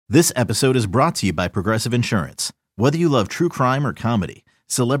This episode is brought to you by Progressive Insurance. Whether you love true crime or comedy,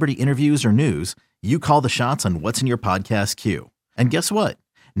 celebrity interviews or news, you call the shots on what's in your podcast queue. And guess what?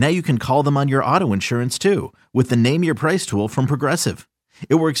 Now you can call them on your auto insurance too with the Name Your Price tool from Progressive.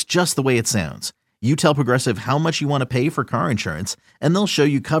 It works just the way it sounds. You tell Progressive how much you want to pay for car insurance, and they'll show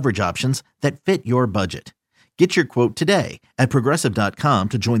you coverage options that fit your budget. Get your quote today at Progressive.com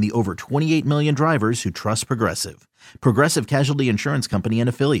to join the over 28 million drivers who trust Progressive. Progressive Casualty Insurance Company and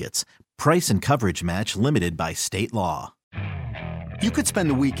Affiliates. Price and coverage match limited by state law. You could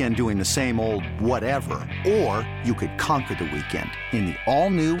spend the weekend doing the same old whatever, or you could conquer the weekend in the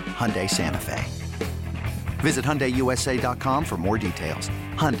all-new Hyundai Santa Fe. Visit HyundaiUSA.com for more details.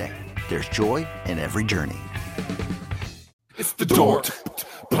 Hyundai, there's joy in every journey. It's the Dork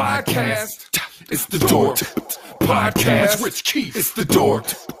Podcast. It's the Dork Podcast. It's Rich Keefe. It's the Dork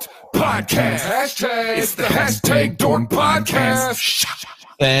Podcast. Hashtag. It's the hashtag Dork Podcast.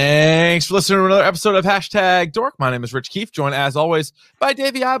 Thanks for listening to another episode of Hashtag Dork. My name is Rich Keefe, joined as always by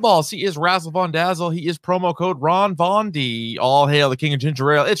Davey Eyeballs. He is Razzle Von Dazzle. He is promo code Ron Von D. All hail the king of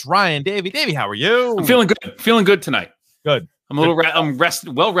ginger ale. It's Ryan. Davey, how are you? I'm feeling good. Feeling good tonight. Good. I'm a little. I'm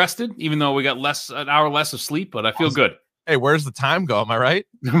rested. Well rested, even though we got an hour less of sleep. But I feel good. Hey, where's the time go? Am I right?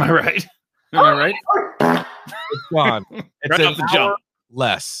 Am I right? Am I right? It's gone. It's right off the jump.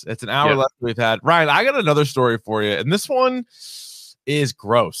 Less. It's an hour less we've had. Ryan, I got another story for you, and this one is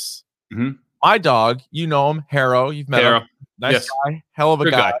gross. Mm-hmm. My dog, you know him, Harrow. You've met him. Nice guy, hell of a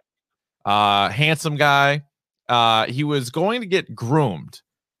guy. Handsome guy. He was going to get groomed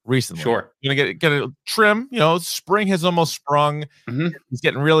recently. Sure. Gonna get a trim. You know, spring has almost sprung. Mm-hmm. He's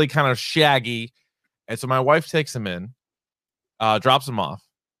getting really kind of shaggy, and so my wife takes him in, drops him off.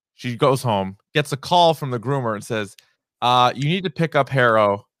 She goes home, gets a call from the groomer, and says, "You need to pick up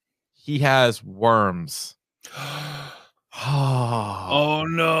Harrow. He has worms." Oh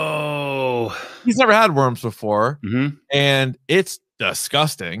no! He's never had worms before, mm-hmm. and it's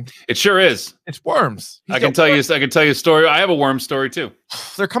disgusting. It sure is. It's worms. I can tell you a story. I have a worm story too.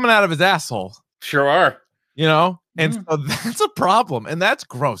 They're coming out of his asshole. Sure are. You know, and so that's a problem, and that's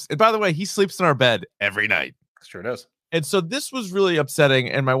gross. And by the way, he sleeps in our bed every night. Sure does. And so this was really upsetting.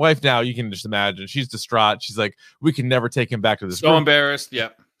 And my wife now, you can just imagine, she's distraught. She's like, "We can never take him back to this." So embarrassed. Yeah.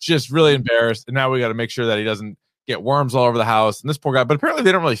 Just really embarrassed. And now we got to make sure that he doesn't get worms all over the house. And this poor guy, but apparently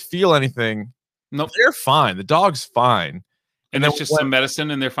they don't really feel anything. Nope. They're fine. The dog's fine. And there's just some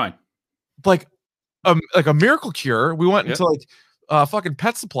medicine and they're fine. Like a miracle cure. We went into fucking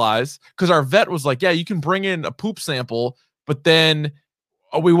pet supplies because our vet was like, "Yeah, you can bring in a poop sample, but then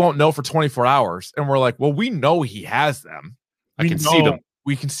we won't know for 24 hours. And we're like, "Well, we know he has them. I can see them.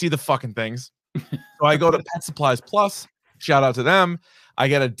 We can see the fucking things." So I go to Pet Supplies Plus. Shout out to them. I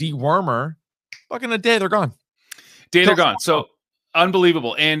get a dewormer. Fucking a day, they're gone. They're gone. So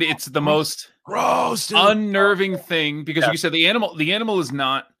unbelievable. And it's the most gross, unnerving thing because like you said, the animal is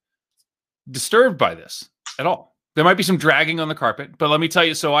not disturbed by this at all. There might be some dragging on the carpet, but let me tell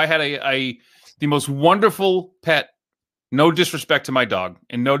you. So I had the most wonderful pet. No disrespect to my dog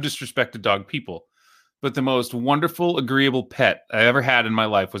and no disrespect to dog people, but the most wonderful, agreeable pet I ever had in my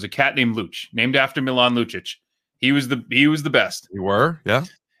life was a cat named Luch, named after Milan Lucic. He was the best. You were, yeah.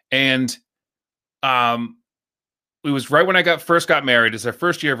 And it was right when I first got married. It's our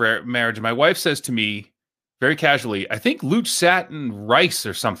first year of marriage. And my wife says to me very casually, "I think Luch sat in rice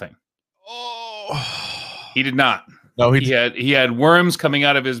or something." Oh, he did not. No, he had worms coming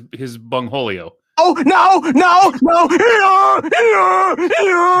out of his bungholio. Oh no!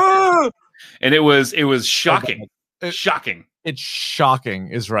 And it was shocking. Shocking. It's shocking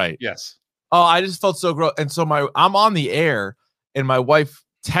is right. Yes. Oh, I just felt so gross. And so I'm on the air and my wife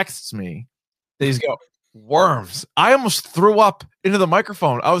texts me. These go worms. I almost threw up into the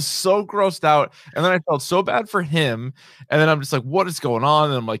microphone. I was so grossed out. And then I felt so bad for him. And then I'm just like, what is going on?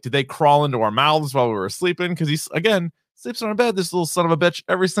 And I'm like, did they crawl into our mouths while we were sleeping? Because he's again sleeps on our bed, this little son of a bitch,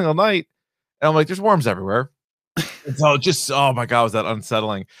 every single night. And I'm like, there's worms everywhere. And so oh my God, was that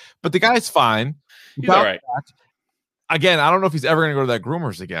unsettling? But the guy's fine. He's all right. Again, I don't know if he's ever going to go to that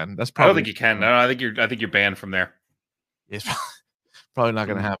groomers again. That's probably. I don't think you can. No, I think you're banned from there. It's probably not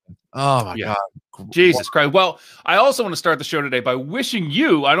going to happen. Oh my God. Jesus Christ. Well, I also want to start the show today by wishing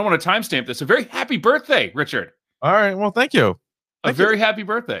you, I don't want to timestamp this, a very happy birthday, Richard. All right. Well, thank you. A very happy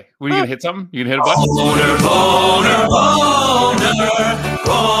birthday. Were you going to hit something? You going to hit a button?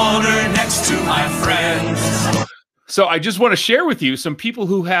 Boner next to my friends. So I just want to share with you some people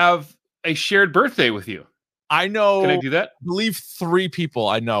who have a shared birthday with you. I know. Can I do that? I believe 3 people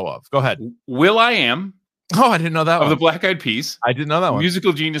I know of. Go ahead. Will.i.am. Oh, I didn't know that of one. the Black Eyed Peas. I didn't know that one.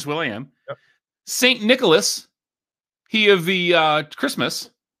 Musical genius Will.i.am. Yep. Saint Nicholas, he of the Christmas.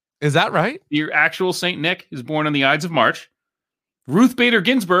 Is that right? Your actual Saint Nick is born on the Ides of March. Ruth Bader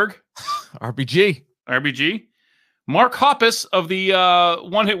Ginsburg, RBG. RBG. Mark Hoppus of the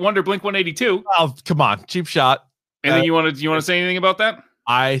One Hit Wonder Blink 182. Oh, come on, cheap shot. Anything you want to say anything about that?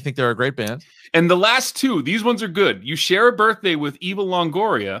 I think they're a great band. And the last two, these ones are good. You share a birthday with Eva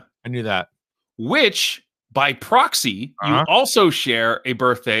Longoria. I knew that. Which, by proxy, you also share a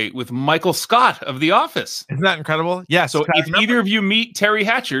birthday with Michael Scott of The Office. Isn't that incredible? Yeah. So if either of you meet Terry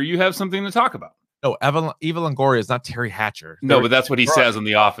Hatcher, you have something to talk about. No, Eva Longoria is not Terry Hatcher. No, but that's what he says on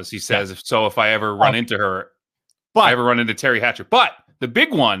The Office. He says, if I ever run into her, I ever run into Terry Hatcher. But the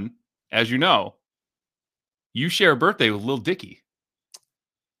big one, as you know, you share a birthday with Lil Dicky.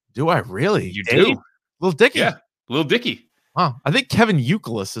 Do I really? You do. Lil Dicky? Yeah, Lil Dicky. Huh. I think Kevin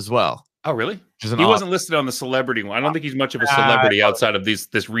Youkilis as well. Oh, really? He wasn't listed on the celebrity one. I don't think he's much of a celebrity outside of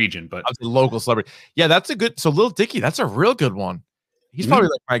this region, but I was a local celebrity. Yeah, that's a good. So Lil Dicky, that's a real good one. He's probably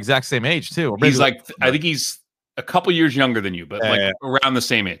like my exact same age too. Or he's like, I think he's a couple years younger than you, but around the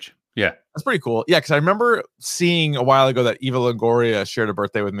same age. Yeah, that's pretty cool. Yeah, because I remember seeing a while ago that Eva Longoria shared a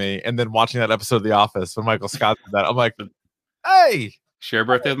birthday with me, and then watching that episode of The Office when Michael Scott did that. I'm like, hey, share a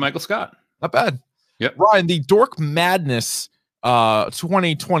birthday with Michael Scott. Not bad. Yep. Ryan, the Dork Madness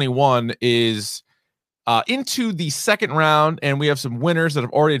 2021 is into the second round, and we have some winners that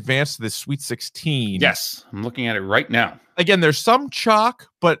have already advanced to the Sweet 16. Yes, I'm looking at it right now. Again, there's some chalk,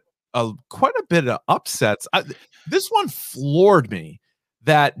 but quite a bit of upsets. This one floored me.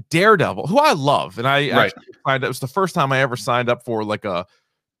 That Daredevil, who I love, and I actually signed up. It was the first time I ever signed up for like a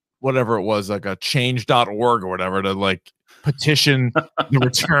whatever it was, like a change.org or whatever to like petition the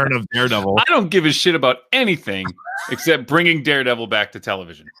return of Daredevil. I don't give a shit about anything except bringing Daredevil back to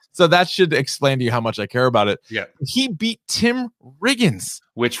television. So that should explain to you how much I care about it. Yeah. He beat Tim Riggins,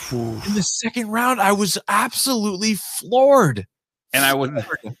 which in the second round, I was absolutely floored. And I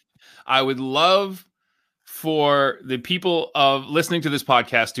would love for the people of listening to this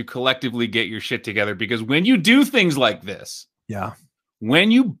podcast to collectively get your shit together, because when you do things like this,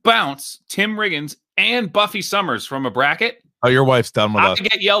 when you bounce Tim Riggins and Buffy Summers from a bracket, your wife's done with us. I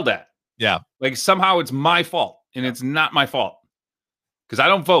get yelled at. Yeah. Like somehow it's my fault, and it's not my fault because I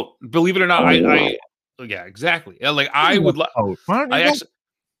don't vote. Believe it or not, I yeah, exactly. Like I would vote.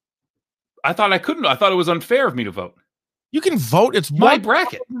 I thought I couldn't. I thought it was unfair of me to vote. You can vote. It's my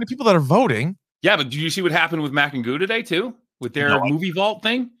bracket. The people that are voting. Yeah, but did you see what happened with Mac and Goo today too, with their movie vault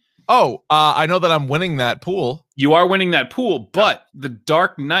thing? Oh, I know that I'm winning that pool. You are winning that pool, but The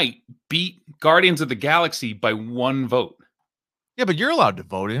Dark Knight beat Guardians of the Galaxy by 1 vote. Yeah, but you're allowed to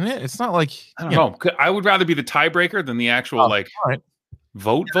vote in it. It's not like I don't know. I would rather be the tiebreaker than the actual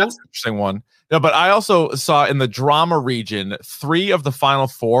vote. That's an interesting one. No, but I also saw in the drama region, 3 of the final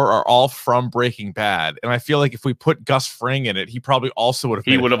 4 are all from Breaking Bad, and I feel like if we put Gus Fring in it, he probably also would have.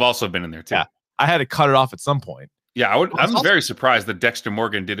 He would have also been in there too. Yeah. I had to cut it off at some point. Yeah, I'm very surprised that Dexter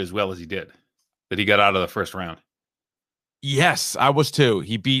Morgan did as well as he did, that he got out of the first round. Yes, I was too.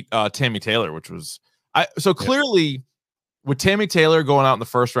 He beat Tammy Taylor, which was clearly with Tammy Taylor going out in the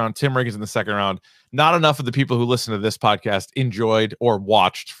first round, Tim Riggins in the second round. Not enough of the people who listen to this podcast enjoyed or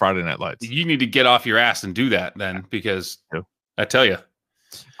watched Friday Night Lights. You need to get off your ass and do that then, because I tell you.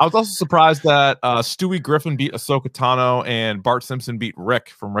 I was also surprised that Stewie Griffin beat Ahsoka Tano and Bart Simpson beat Rick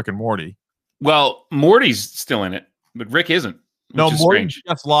from Rick and Morty. Well, Morty's still in it, but Rick isn't. No, Morty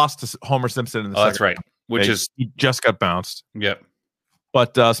just lost to Homer Simpson in the second. That's right. He just got bounced. Yep.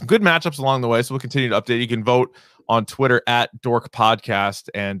 But some good matchups along the way, so we'll continue to update. You can vote on Twitter at Dork Podcast,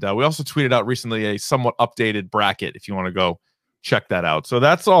 and we also tweeted out recently a somewhat updated bracket if you want to go check that out. So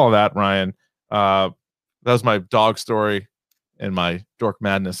that's all of that, Ryan. That was my dog story and my Dork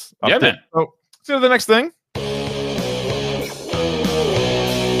Madness update. Yeah, man. So let's go to the next thing.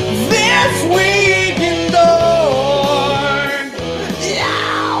 This week in Dork.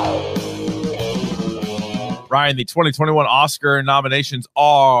 Ryan, the 2021 Oscar nominations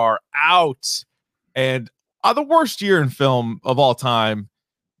are out, and the worst year in film of all time.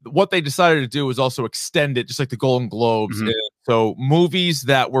 What they decided to do was also extend it, just like the Golden Globes. Mm-hmm. So movies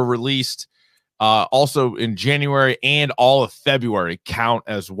that were released also in January and all of February count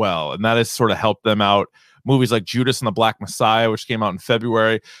as well, and that has sort of helped them out. Movies like Judas and the Black Messiah, which came out in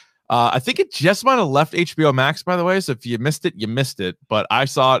February. I think it just might have left HBO Max, by the way. So if you missed it, you missed it. But I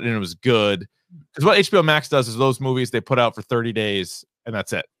saw it and it was good. Because what HBO Max does is those movies they put out for 30 days and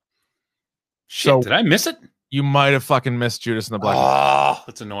that's it. Shit, so did I miss it? You might have fucking missed Judas and the Black. Oh,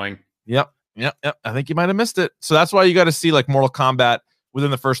 that's annoying. Yep. I think you might have missed it. So that's why you got to see like Mortal Kombat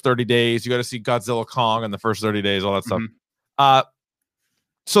within the first 30 days. You got to see Godzilla Kong in the first 30 days, all that stuff.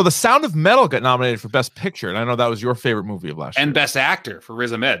 So The Sound of Metal got nominated for Best Picture, and I know that was your favorite movie of last year. And Best Actor for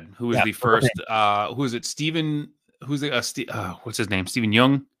Riz Ahmed, who was the first. Who is it? What's his name? Stephen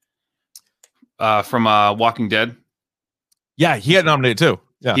Young, from Walking Dead. Yeah, he got nominated too.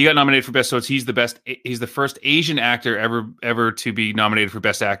 Yeah, he got nominated for best. So he's the best. He's the first Asian actor ever to be nominated for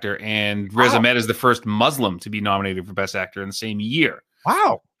Best Actor, and Riz Ahmed is the first Muslim to be nominated for Best Actor in the same year.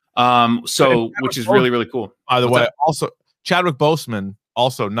 Wow. So which is really, really cool. By the way, also Chadwick Boseman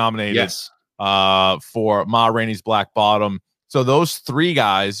also nominated. Yes. For Ma Rainey's Black Bottom. So those three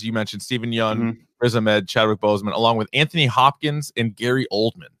guys you mentioned, Stephen Yeun, Riz Ahmed, Chadwick Boseman, along with Anthony Hopkins and Gary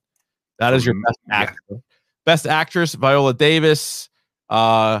Oldman. That is your best actor. Yeah. Best actress: Viola Davis,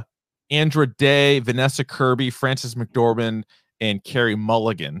 Andra Day, Vanessa Kirby, Frances McDormand, and Carey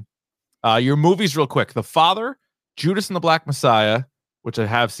Mulligan. Your movies, real quick: The Father, Judas and the Black Messiah, which I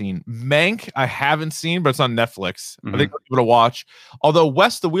have seen. Mank, I haven't seen, but it's on Netflix. I think I'll give it a watch. Although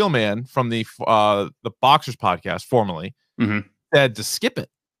Wes the Wheelman from the Boxers podcast, formerly, said to skip it,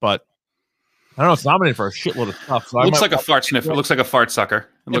 but I don't know. It's nominated for a shitload of stuff. So looks like a fart sniffer. It looks like a fart sucker.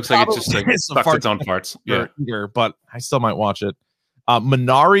 It looks like it just sucks its own farts. Yeah, but I still might watch it.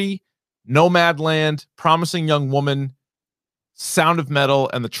 Minari, Nomadland, Promising Young Woman, Sound of Metal,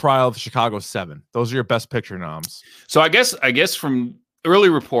 and The Trial of Chicago 7. Those are your best picture noms. So I guess from early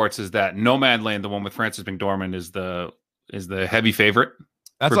reports is that Nomadland, the one with Frances McDormand, is the heavy favorite.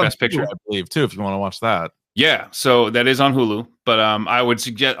 That's for on best picture, I believe, too. If you want to watch that. Yeah, so that is on Hulu, but I would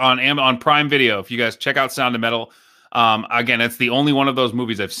suggest on Prime Video, if you guys check out Sound of Metal. Again, it's the only one of those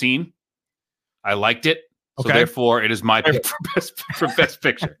movies I've seen. I liked it, so therefore it is my pick for best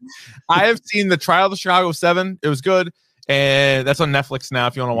picture. I have seen The Trial of the Chicago 7. It was good, and that's on Netflix now.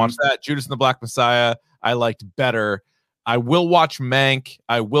 If you want to watch that, Judas and the Black Messiah, I liked better. I will watch Mank.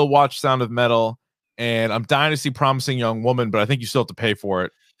 I will watch Sound of Metal, and I'm dying to see Promising Young Woman, but I think you still have to pay for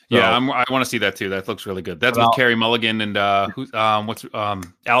it. So, yeah, I want to see that too. That looks really good. That's with Carey Mulligan and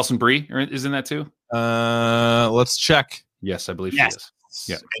Alison Brie is in that too. Let's check. Yes, I believe she is.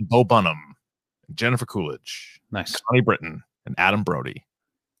 Yeah, and Bo Burnham, and Jennifer Coolidge, nice, Connie Britton, and Adam Brody,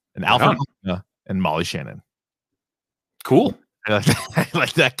 and Alfred and Molly Shannon. Cool. I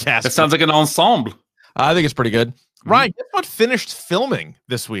like that cast. That sounds like an ensemble. I think it's pretty good. Ryan, guess what finished filming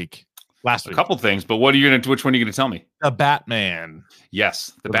this week? Last week. A couple things, but which one are you gonna tell me? The Batman.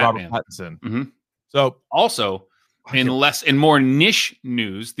 Yes, the Batman. Robert Pattinson. So also in more niche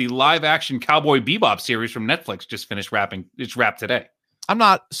news, the live action Cowboy Bebop series from Netflix just finished wrapping. It's wrapped today. I'm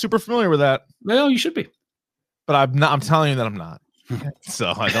not super familiar with that. Well, you should be. But I'm telling you that I'm not.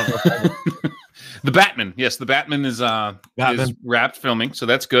 So I don't know. The Batman. Yes, the Batman is wrapped filming, so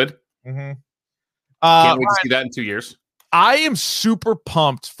that's good. Can't wait to see that in 2 years. I am super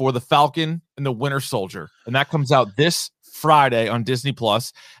pumped for The Falcon and the Winter Soldier, and that comes out this Friday on Disney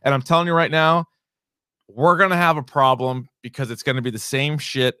Plus. And I'm telling you right now, we're gonna have a problem because it's gonna be the same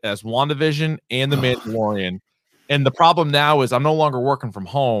shit as WandaVision and The Mandalorian. And the problem now is I'm no longer working from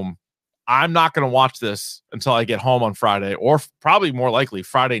home. I'm not gonna watch this until I get home on Friday, or probably more likely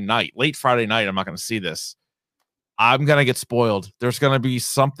Friday night, late Friday night. I'm not gonna see this. I'm gonna get spoiled. There's gonna be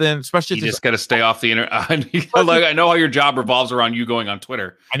something, especially you just gotta stay off the internet. I know how your job revolves around you going on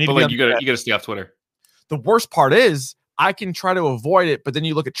Twitter. You gotta stay off Twitter. The worst part is I can try to avoid it, but then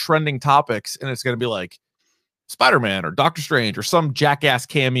you look at trending topics and it's gonna be like Spider-Man or Doctor Strange or some jackass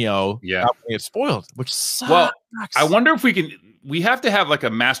cameo. Yeah, I'm gonna get spoiled, which sucks. Well, I wonder if we have to have like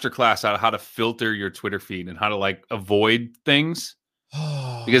a master class on how to filter your Twitter feed and how to like avoid things.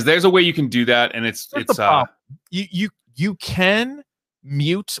 Because there's a way you can do that, and it's you can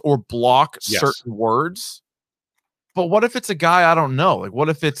mute or block certain words, but what if it's a guy I don't know? Like, what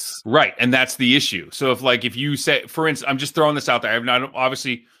if it's right? And that's the issue. So if you say, for instance, I'm just throwing this out there.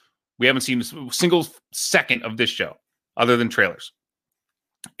 Obviously, we haven't seen a single second of this show other than trailers.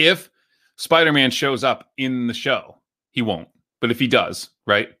 If Spider-Man shows up in the show, he won't. But if he does,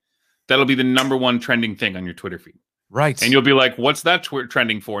 right, that'll be the #1 trending thing on your Twitter feed. Right. And you'll be like, what's that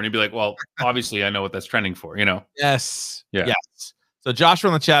trending for? And you'll be like, well, obviously I know what that's trending for, you know? Yes. Yeah. Yes. So Joshua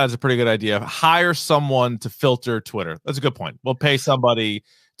in the chat has a pretty good idea. Hire someone to filter Twitter. That's a good point. We'll pay somebody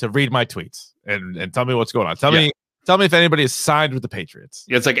to read my tweets and tell me what's going on. Tell me if anybody is signed with the Patriots.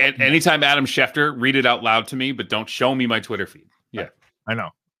 Yeah, it's like anytime Adam Schefter, read it out loud to me, but don't show me my Twitter feed. Yeah. I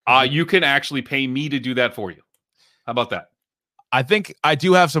know. You can actually pay me to do that for you. How about that? I think I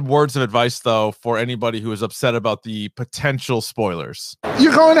do have some words of advice, though, for anybody who is upset about the potential spoilers.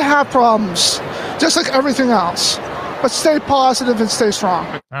 You're going to have problems, just like everything else. But stay positive and stay strong.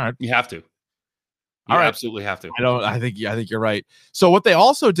 All right. You have to. You absolutely have to. I think you're right. So what they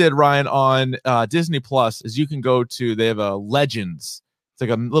also did, Ryan, on Disney Plus is you can go to, they have a Legends. It's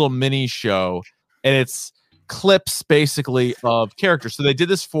like a little mini show, and it's clips basically of characters. So they did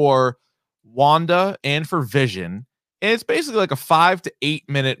this for Wanda and for Vision. And it's basically like a 5 to 8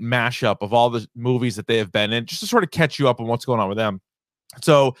 minute mashup of all the movies that they have been in, just to sort of catch you up on what's going on with them.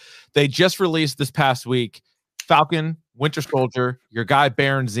 So they just released this past week Falcon, Winter Soldier, your guy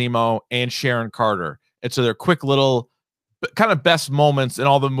Baron Zemo, and Sharon Carter. And so they're quick little kind of best moments in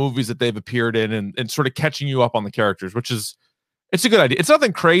all the movies that they've appeared in, and sort of catching you up on the characters, which is, it's a good idea. It's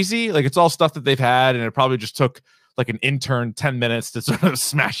nothing crazy. Like, it's all stuff that they've had, and it probably just took like an intern 10 minutes to sort of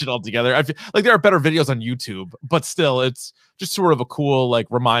smash it all together. I feel like there are better videos on YouTube, but still, it's just sort of a cool like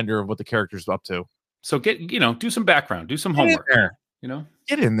reminder of what the character's up to. So do some background, do some homework.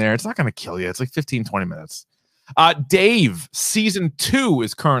 Get in there. It's not going to kill you. It's like 15, 20 minutes. Dave, season 2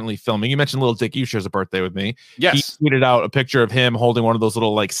 is currently filming. You mentioned Little Dicky, who shares a birthday with me. Yes. He tweeted out a picture of him holding one of those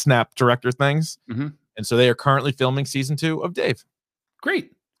little like snap director things. Mm-hmm. And so they are currently filming season 2 of Dave.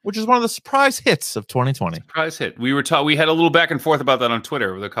 Great. Which is one of the surprise hits of 2020. Surprise hit. We had a little back and forth about that on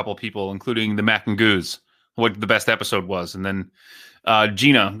Twitter with a couple of people, including the Mac and Goose, what the best episode was. And then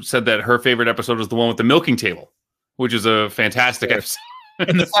Gina said that her favorite episode was the one with the milking table, which is a fantastic episode.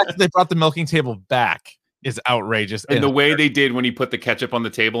 And the fact that they brought the milking table back is outrageous. And the way they did when he put the ketchup on the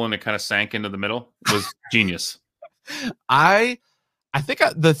table and it kind of sank into the middle was genius. I think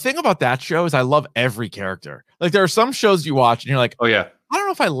the thing about that show is I love every character. Like, there are some shows you watch and you're like, oh yeah, I don't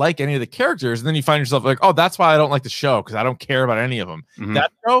know if I like any of the characters. And then you find yourself like, oh, that's why I don't like the show, because I don't care about any of them. Mm-hmm.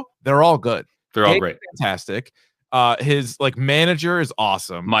 That show, they're all good. They're all great. Fantastic. His like manager is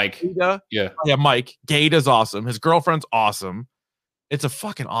awesome. Mike. Yeah, Mike. Gata's awesome. His girlfriend's awesome. It's a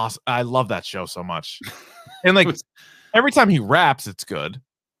fucking awesome. I love that show so much. And like every time he raps, it's good.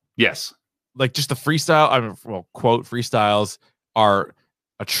 Yes. Like just the freestyle, quote freestyles are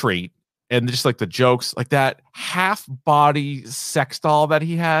a treat. And just like the jokes, like that half body sex doll that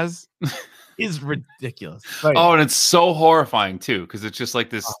he has is ridiculous. Right. Oh, and it's so horrifying too, because it's just like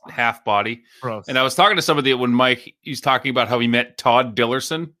this half body. Gross. And I was talking to somebody when Mike, he's talking about how he met Todd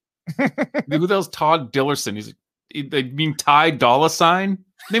Dillerson. Who the hell's Todd Dillerson? They mean Ty Dolla Sign?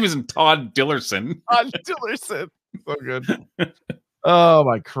 His name isn't Todd Dillerson. Todd Dillerson. So good. Oh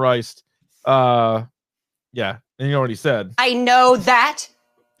my Christ. Yeah. And you know what he said? I know that.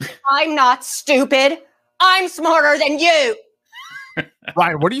 I'm not stupid. I'm smarter than you.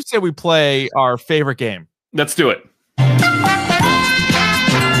 Ryan, what do you say we play our favorite game? Let's do it.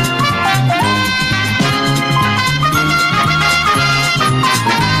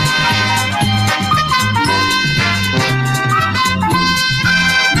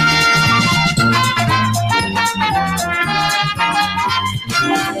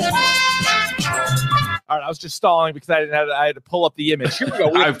 All right, I was just stalling because I had to pull up the image. Here we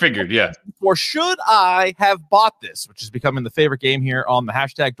go. I figured, yeah. Or should I have bought this, which is becoming the favorite game here on the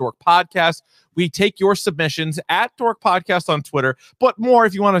hashtag Dork Podcast. We take your submissions at Dork Podcast on Twitter, but more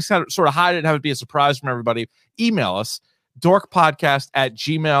if you want to sort of hide it and have it be a surprise from everybody, email us,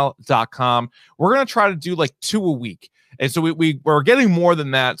 dorkpodcast@gmail.com. We're going to try to do like 2 a week. And so we're getting more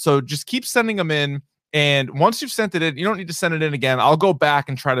than that. So just keep sending them in. And once you've sent it in, you don't need to send it in again. I'll go back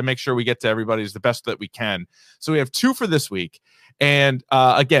and try to make sure we get to everybody's the best that we can. So we have 2 for this week. And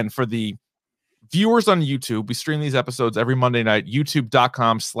again, for the viewers on YouTube, we stream these episodes every Monday night,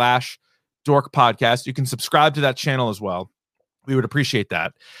 youtube.com/Dork Podcast. You can subscribe to that channel as well. We would appreciate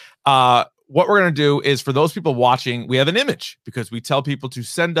that. What we're going to do is, for those people watching, we have an image because we tell people to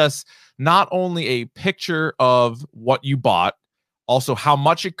send us not only a picture of what you bought, also how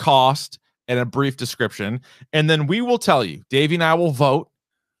much it cost, and a brief description. And then we will tell you, Davey and I will vote,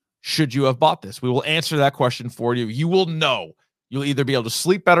 should you have bought this? We will answer that question for you. You will know. You'll either be able to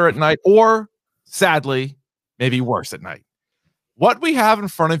sleep better at night or, sadly, maybe worse at night. What we have in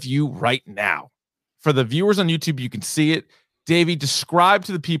front of you right now, for the viewers on YouTube, you can see it. Davey, describe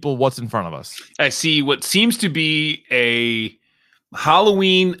to the people what's in front of us. I see what seems to be a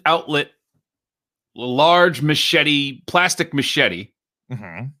Halloween outlet, large machete, plastic machete.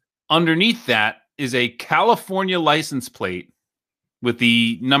 Mm-hmm. Underneath that is a California license plate with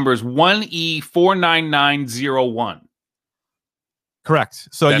the numbers 1E49901. Correct.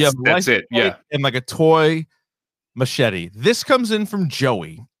 So you have that's it. Yeah. And like a toy machete. This comes in from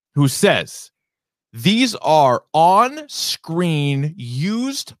Joey, who says, these are on-screen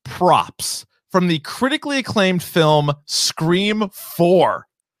used props from the critically acclaimed film Scream 4.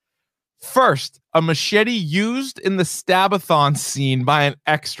 First, a machete used in the Stabathon scene by an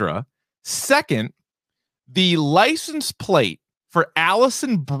extra. Second, the license plate for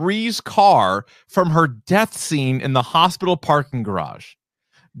Allison Brie's car from her death scene in the hospital parking garage.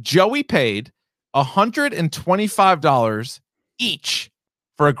 Joey paid $125 each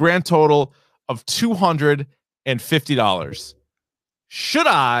for a grand total of $250. Should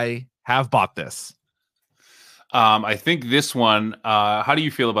I have bought this? I think this one. How do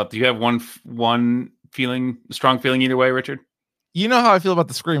you feel about? Do you have one feeling, strong feeling either way, Richard? You know how I feel about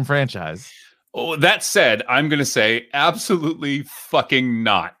the Scream franchise. Oh, that said, I'm going to say absolutely fucking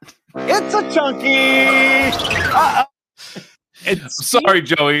not. It's a chunky. Sorry,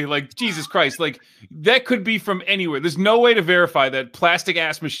 Joey. Like, Jesus Christ. Like, that could be from anywhere. There's no way to verify that plastic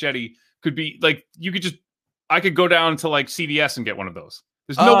ass machete could be like, I could go down to like CVS and get one of those.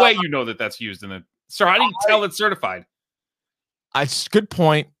 There's no way you know that that's used in it. So how do you tell it's certified? Good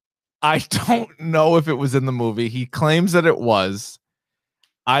point. I don't know if it was in the movie. He claims that it was.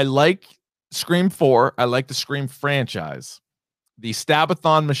 I like Scream 4. I like the Scream franchise. The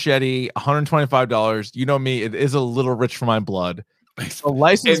Stabathon machete, $125. You know me, it is a little rich for my blood. A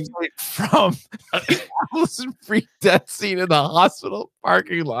license plate from Allison Free death scene in the hospital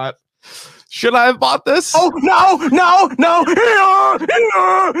parking lot. Should I have bought this? Oh, no.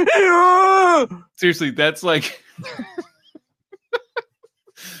 Seriously, that's like...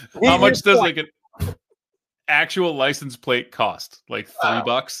 How much does like an actual license plate cost? Like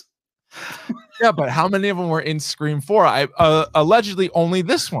 $3? Yeah, but how many of them were in Scream 4? Allegedly only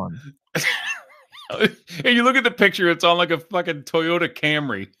this one. And you look at the picture, it's on like a fucking Toyota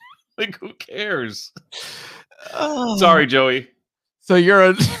Camry. Like, who cares? Sorry, Joey. So you're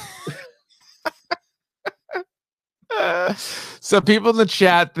a so people in the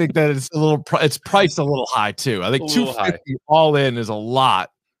chat think that it's priced a little high too. I think $250 all in is a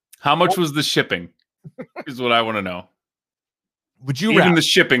lot. How much was the shipping? Is what I want to know. Would you even the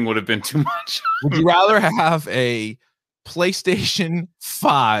shipping would have been too much? Would you rather have a PlayStation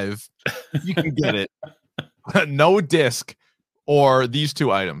 5? You can get it, no disc, or these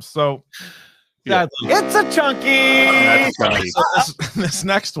two items. So yeah. It's a chunky. So this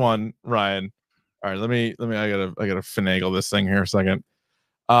next one, Ryan. All right, let me. I gotta finagle this thing here a second.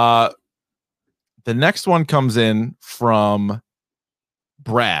 The next one comes in from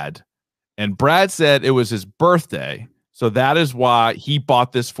Brad, and Brad said it was his birthday, so that is why he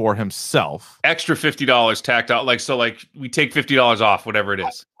bought this for himself. Extra $50 tacked out, like we take $50 off, whatever it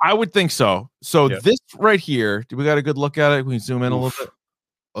is. I would think so. So this right here, do we got a good look at it? Can we zoom in a little bit?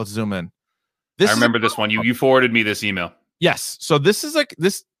 Let's zoom in. I remember this one. You forwarded me this email. Yes. So this is like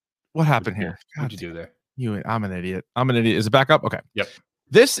this. What happened here? What'd you do there? I'm an idiot. Is it back up? Okay. Yep.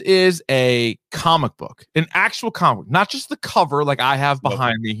 This is a comic book, an actual comic, not just the cover like I have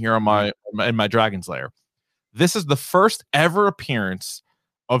behind me here on in my Dragon's Lair. This is the first ever appearance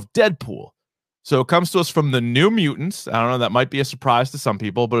of Deadpool. So it comes to us from the New Mutants. I don't know, that might be a surprise to some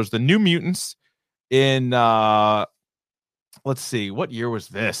people, but it was the New Mutants in let's see, what year was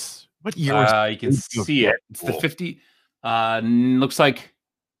this? What year was you can see it. It's the 50 looks like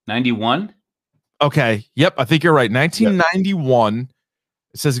 91. Okay. Yep, I think you're right. 1991. Yep.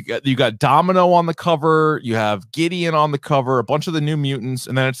 It says you got Domino on the cover, you have Gideon on the cover, a bunch of the New Mutants,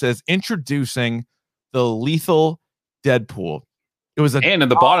 and then it says introducing the Lethal Deadpool. It was and at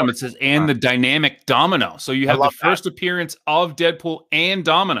the bottom it says and the dynamic Domino. So you have the first appearance of Deadpool and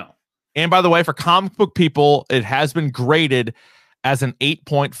Domino. And by the way, for comic book people, it has been graded as an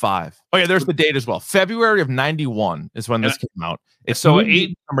 8.5. Oh yeah, there's the date as well. February of 91 is when this came out. It's so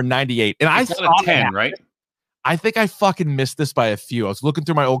number 98. And I thought 10, right? I think I fucking missed this by a few. I was looking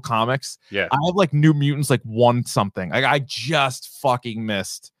through my old comics. Yeah. I have like New Mutants like 1 something. I just fucking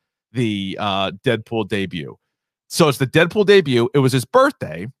missed the Deadpool debut. So it's the Deadpool debut. It was his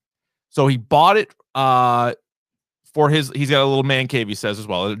birthday. So he bought it for he's got a little man cave, he says as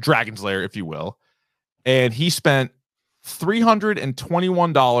well, a Dragon's Lair, if you will. And he spent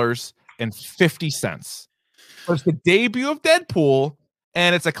 $321.50. So it's the debut of Deadpool,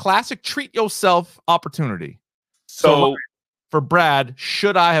 and it's a classic treat yourself opportunity. So for Brad,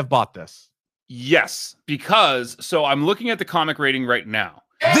 should I have bought this? Yes, because I'm looking at the comic rating right now.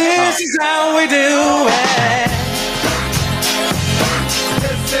 This is how we do it.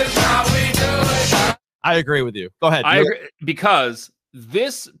 This is how we do it. I agree with you. Go ahead. I agree, because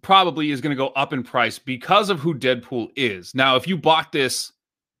this probably is going to go up in price because of who Deadpool is. Now, if you bought this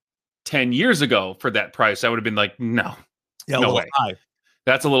 10 years ago for that price, I would have been like, no way. High.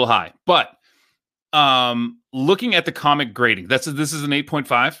 That's a little high. But looking at the comic grading, this is an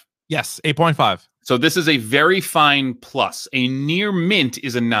 8.5. Yes, 8.5. So this is a very fine plus. A near mint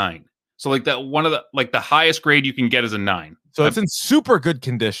is a 9. So like that, one of the highest grade you can get is a 9. So it's in super good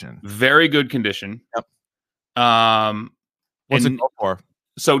condition. Very good condition. Yep. What's it go for?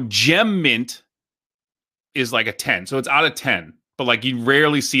 So gem mint is like a 10. So it's out of 10. But like you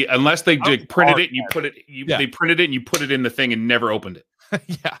rarely see it unless they printed it and you put it. They printed it and you put it in the thing and never opened it.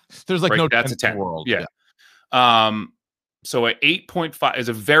 Yeah, there's like Right, no that's a 10 in 10. the world. Yeah. So a 8.5 is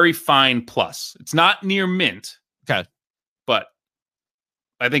a very fine plus. It's not near mint. Okay. But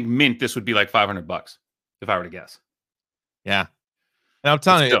I think mint, this would be like $500 if I were to guess. Yeah. And I'm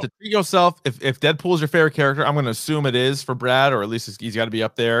telling you, Still. to treat yourself, if Deadpool is your favorite character, I'm going to assume it is for Brad, or at least he's got to be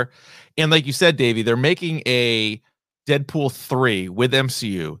up there. And like you said, Davey, they're making a Deadpool 3 with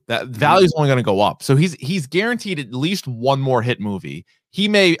MCU. That value is only going to go up. So he's guaranteed at least one more hit movie. He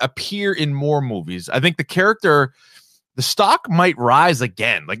may appear in more movies. I think the character, the stock might rise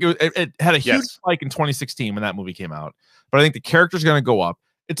again. Like it had a huge spike in 2016 when that movie came out. But I think the character's going to go up.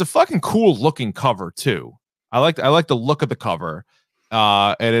 It's a fucking cool looking cover too. I like the look of the cover.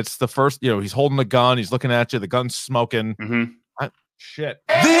 And it's the first, he's holding a gun, he's looking at you, the gun's smoking. Shit.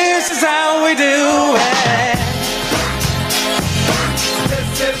 This is how we do it.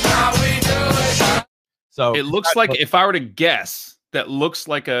 This is how we do it. So it looks like, if I were to guess, that looks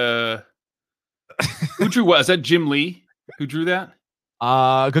like a who drew what? Is that Jim Lee who drew that?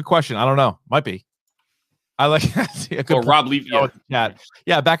 Good question. I don't know. Might be. I like or Rob Levy. Yeah,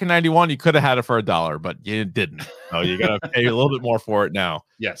 back in 91, you could have had it for $1, but you didn't. So you gotta pay a little bit more for it now.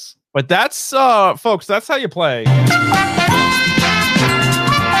 Yes. But that's folks, that's how you play.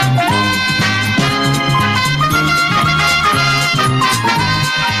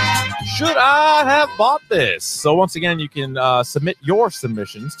 Should I have bought this? So once again, you can submit your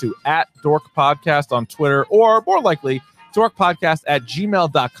submissions to @dorkpodcast on Twitter, or more likely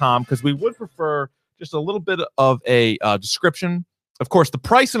dorkpodcast@gmail.com, because we would prefer just a little bit of a description. Of course, the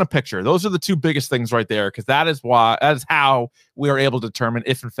price and a picture. Those are the two biggest things right there, because that is how we are able to determine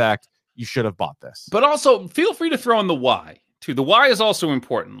if, in fact, you should have bought this. But also, feel free to throw in the why, too. The why is also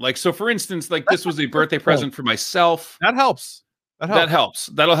important. Like, so for instance, like this was a birthday present for myself. That helps. That helps.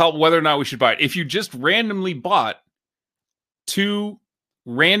 That'll help whether or not we should buy it. If you just randomly bought two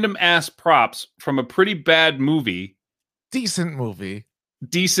random ass props from a pretty bad movie, decent movie,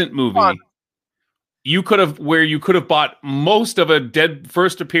 fun. You could have bought most of a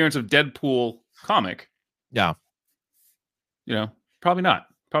first appearance of Deadpool comic. Yeah. Probably not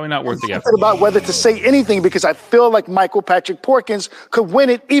worth the effort. Something about whether to say anything, because I feel like Michael Patrick Porkins could win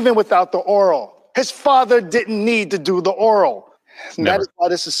it even without the oral. His father didn't need to do the oral. And that is why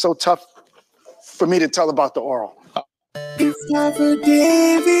this is so tough for me to tell about the oral. It's time for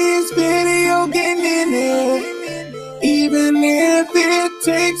Davey's video game minute, even if it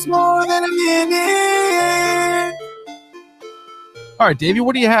takes more than a minute. All right, Davey,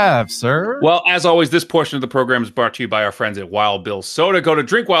 what do you have, sir? Well, as always, this portion of the program is brought to you by our friends at Wild Bill Soda. Go to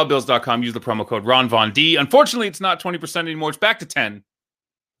drinkwildbills.com, use the promo code Ron Von D. Unfortunately, it's not 20% anymore. It's back to 10.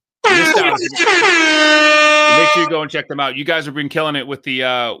 Make sure you go and check them out. You guys have been killing it with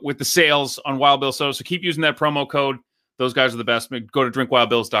the sales on Wild Bill Soda, so keep using that promo code. Those guys are the best. Go to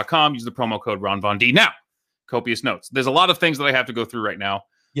drinkwildbills.com, use the promo code Ron Von D. Now, copious notes. There's a lot of things that I have to go through right now.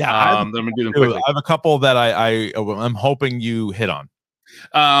 Yeah, I'm going to do them quickly. I have a couple that I'm hoping you hit on.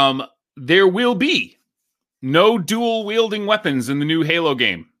 There will be no dual wielding weapons in the new Halo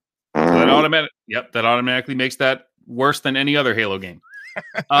game. So that automatically makes that worse than any other Halo game.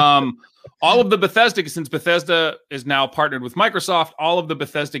 All of the Bethesda, since Bethesda is now partnered with Microsoft, all of the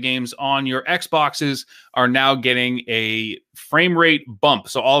Bethesda games on your Xboxes are now getting a frame rate bump.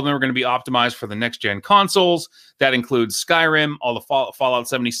 So all of them are going to be optimized for the next gen consoles. That includes Skyrim, all the Fallout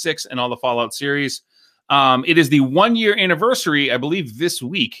 76, and all the Fallout series. It is the 1 year anniversary, I believe, this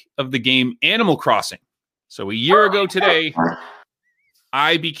week of the game Animal Crossing. So a year ago today,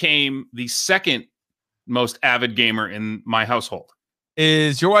 I became the second most avid gamer in my household.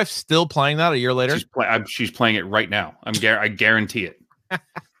 Is your wife still playing that a year later? She's playing it right now. I guarantee it.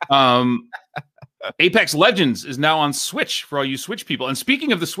 Apex Legends is now on Switch for all you Switch people. And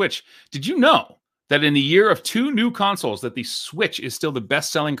speaking of the Switch, did you know that in the year of two new consoles, that the Switch is still the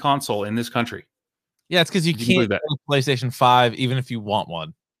best-selling console in this country? Yeah, it's because you can't get a PlayStation 5 even if you want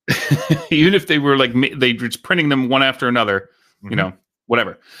one. Even if they were like they were just printing them one after another,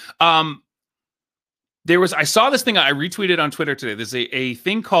 whatever. I saw this thing, I retweeted on Twitter today. There's a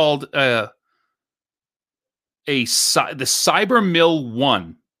thing called the Cyber Mill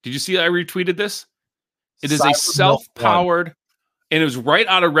 1. Did you see I retweeted this? It is a self-powered, and it was right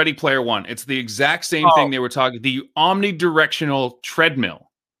out of Ready Player One. It's the exact same thing they were talking, the omnidirectional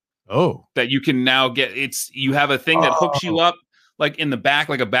treadmill. Oh. That you can now get. You have a thing that hooks you up like in the back,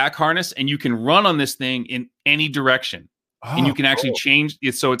 like a back harness, and you can run on this thing in any direction. And you can actually change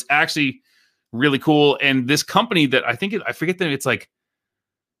it. So it's actually really cool. And this company that I forget that it's like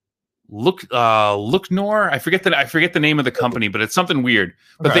Looknor. I forget the name of the company, but it's something weird.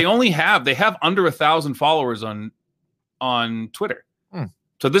 But they have under 1,000 followers on Twitter.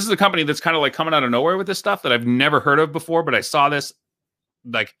 So this is a company that's kind of like coming out of nowhere with this stuff that I've never heard of before, but I saw this.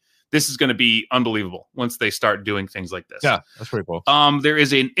 Like, this is going to be unbelievable once they start doing things like this. Yeah, that's pretty cool. There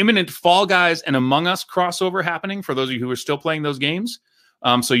is an imminent Fall Guys and Among Us crossover happening for those of you who are still playing those games.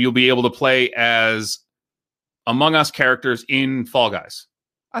 So you'll be able to play as Among Us characters in Fall Guys.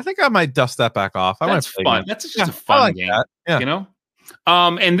 I think I might dust that back off. That's fun. That's just a fun game, yeah. You know?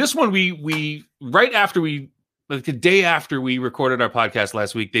 And this one, we right after like the day after we recorded our podcast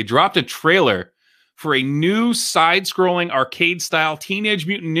last week, they dropped a trailer for a new side-scrolling arcade-style Teenage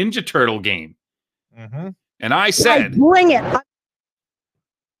Mutant Ninja Turtle game. Mm-hmm. And I said, bring it.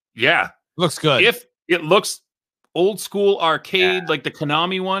 Yeah. Looks good. If it looks old school arcade, like the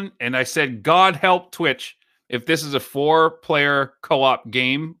Konami one, and I said, God help Twitch if this is a 4-player co-op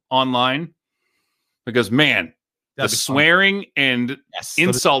game online, because man, the swearing and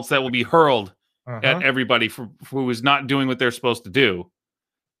insults that will be hurled at everybody who is not doing what they're supposed to do.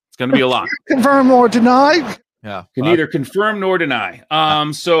 It's going to be a lot. Confirm or deny. Yeah. Can neither confirm nor deny.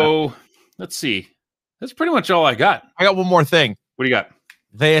 So let's see. That's pretty much all I got. I got one more thing. What do you got?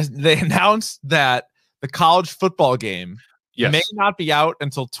 They announced that the college football game may not be out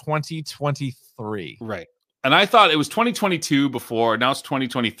until 2023. Right. And I thought it was 2022 before. Now it's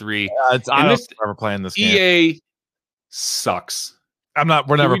 2023. I don't ever playing this game. EA sucks.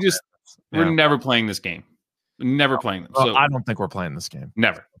 We're never. We're never playing this game. Never playing them. So I don't think we're playing this game.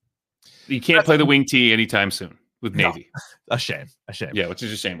 Never. You can't play the Wing T anytime soon with Navy. No. A shame. Yeah, which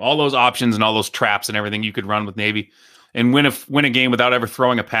is a shame. All those options and all those traps and everything you could run with Navy and win a game without ever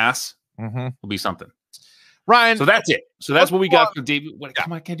throwing a pass will be something. Ryan. So that's it. So that's what we got for Davey.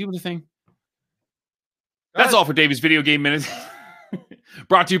 Come on, can't do anything. That's all for Davey's Video Game Minute.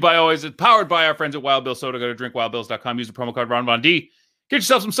 Brought to you by powered by our friends at Wild Bill Soda. Go to drinkwildbills.com. Use the promo code RonBonD. Get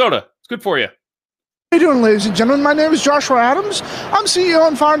yourself some soda. It's good for you. How you doing, ladies and gentlemen? My name is Joshua Adams. I'm CEO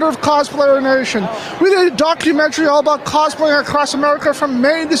and founder of Cosplayer Nation. We did a documentary all about cosplaying across America from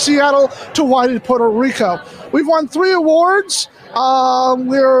Maine to Seattle to Hawaii to Puerto Rico. We've won 3 awards.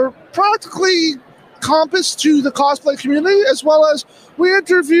 We're practically compass to the cosplay community, as well as we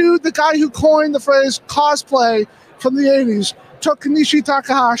interviewed the guy who coined the phrase cosplay from the 80s, Tokunishi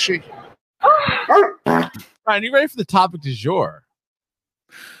Takahashi. Ryan, you ready for the topic du jour?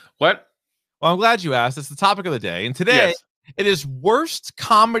 What? Well, I'm glad you asked. It's the topic of the day. And today, it is worst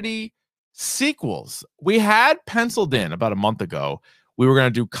comedy sequels. We had penciled in about a month ago. We were going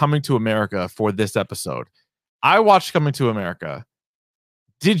to do Coming to America for this episode. I watched Coming to America.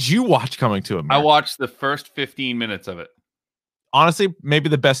 Did you watch Coming to America? I watched the first 15 minutes of it. Honestly, maybe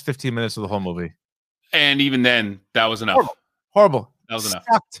the best 15 minutes of the whole movie. And even then, that was enough. Horrible. That was enough.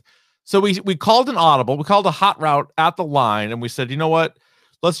 So we called an audible. We called a hot route at the line, and we said, you know what?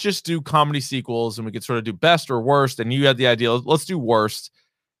 Let's just do comedy sequels, and we could sort of do best or worst. And you had the idea, let's do worst.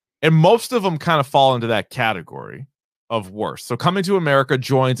 And most of them kind of fall into that category of worst. So Coming to America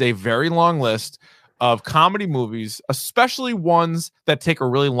joins a very long list of comedy movies, especially ones that take a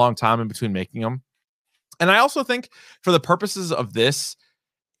really long time in between making them. And I also think for the purposes of this,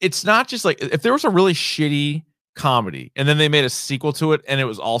 it's not just like if there was a really shitty comedy and then they made a sequel to it and it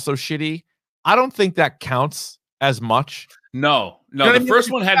was also shitty, I don't think that counts as much. No, the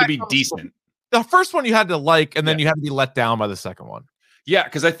first one had to be decent. The first one you had to like, and then you had to be let down by the second one. Yeah,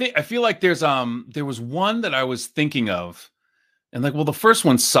 because I feel like there was one that I was thinking of, and like, well, the first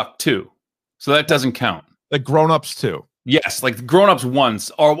one sucked too, so that doesn't count. Like Grown Ups 2. Yes, like Grown Ups 1,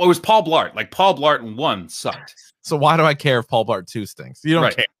 or it was Paul Blart. Like Paul Blart 1 sucked. So why do I care if Paul Blart 2 stinks? You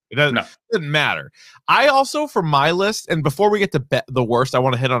don't care. It doesn't matter. I also, for my list, and before we get to the worst, I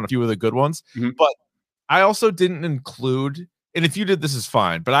want to hit on a few of the good ones, but I also didn't include, and if you did, this is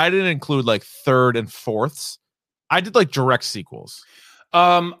fine, but I didn't include like third and fourths. I did like direct sequels.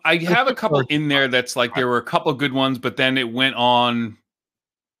 I have a couple in there that's like there were a couple of good ones, but then it went on.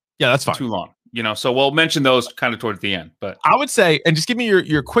 Yeah, that's fine. Too long, so we'll mention those kind of towards the end. But I would say, and just give me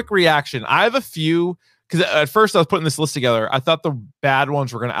your quick reaction. I have a few, because at first I was putting this list together. I thought the bad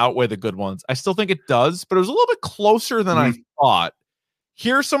ones were going to outweigh the good ones. I still think it does, but it was a little bit closer than I thought.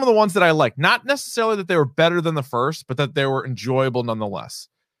 Here's some of the ones that I like. Not necessarily that they were better than the first, but that they were enjoyable nonetheless.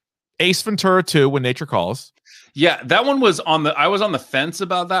 Ace Ventura 2, When Nature Calls. Yeah, that one was I was on the fence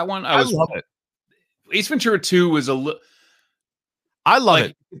about that one. I love it. Ace Ventura 2 was a little. I love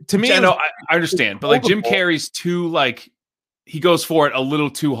it. To me, I understand, but like Jim Carrey's too, like he goes for it a little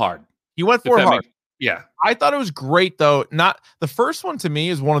too hard. He went for it hard. Yeah. I thought it was great though. Not the first one to me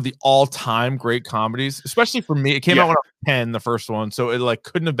is one of the all-time great comedies, especially for me. It came out when I was 10, the first one, so it like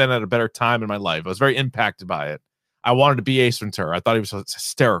couldn't have been at a better time in my life. I was very impacted by it. I wanted to be Ace Ventura. I thought he was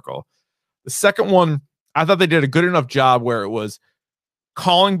hysterical. The second one, I thought they did a good enough job where it was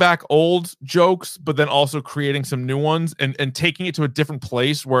calling back old jokes, but then also creating some new ones and taking it to a different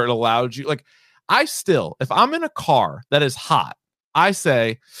place where it allowed you. Like, I still, if I'm in a car that is hot, I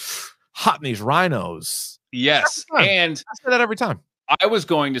say, hot in these rhinos. Yes. And I say that every time. I was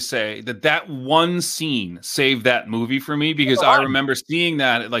going to say that one scene saved that movie for me, because I remember seeing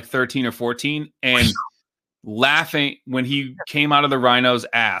that at like 13 or 14 and laughing when he came out of the rhino's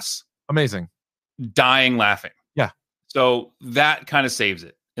ass. Amazing. Dying laughing. Yeah. So that kind of saves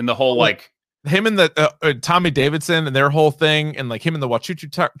it. And the whole like him and the Tommy Davidson and their whole thing, and like him and the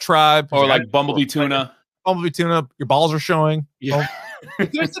Wachuchu tribe, or like Bumblebee Tuna. Bumblebee Tuna, your balls are showing. Yeah.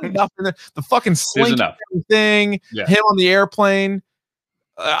 There's enough in there. The fucking slinky thing, him on the airplane.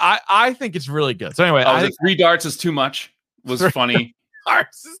 I think it's really good. So anyway, I think 3 darts is too much. Was funny. That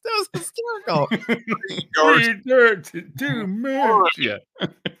was hysterical. 3 darts is too much. Yeah.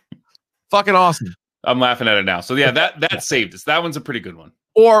 Fucking awesome. I'm laughing at it now. So yeah, that saved us. That one's a pretty good one.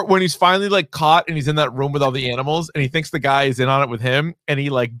 Or when he's finally like caught and he's in that room with all the animals and he thinks the guy is in on it with him and he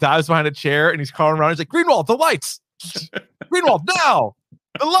like dives behind a chair and he's crawling around. He's like, Greenwald, the lights. Greenwald, now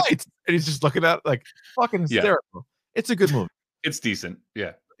the lights. And he's just looking at it like fucking hysterical. Yeah. It's a good movie. It's decent.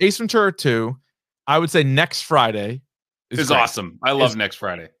 Yeah. Ace Ventura 2, I would say Next Friday is awesome. I love Next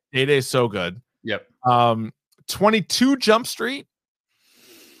Friday. Day is so good. Yep. 22 Jump Street.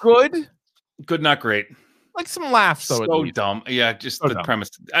 Good, not great. Like some laughs though. So dumb. Yeah, just the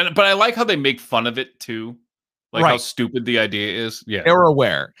premise. But I like how they make fun of it too. Like how stupid the idea is. Yeah. They're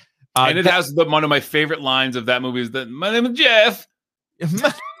aware. And it has one of my favorite lines of that movie is that my name is Jeff.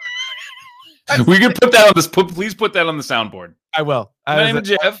 We can put that on this. Please put that on the soundboard. I will. My name is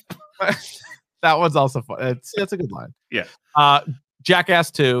Jeff. That one's also fun. That's a good line. Yeah.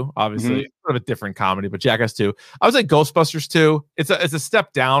 Jackass 2, obviously, sort of a different comedy, but Jackass 2. I would say Ghostbusters 2. It's a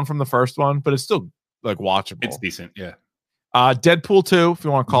step down from the first one, but it's still like watchable. It's decent. Yeah. Deadpool 2, if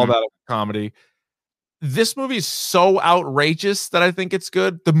you want to call that a comedy. This movie is so outrageous that I think it's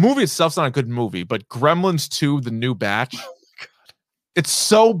good. The movie itself's not a good movie, but Gremlins 2, the new batch. It's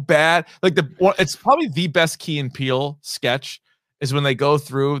so bad. Like it's probably the best Key and Peele sketch is when they go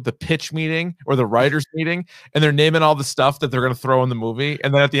through the pitch meeting or the writers meeting and they're naming all the stuff that they're going to throw in the movie.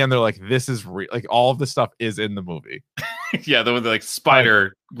 And then at the end, they're like, this is real. Like all of this stuff is in the movie. Yeah. The like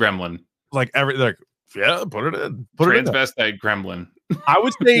spider gremlin. Like yeah, put it in. Transvestite gremlin. I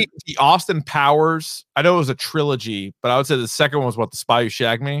would say the Austin Powers. I know it was a trilogy, but I would say the second one was what, The Spy Who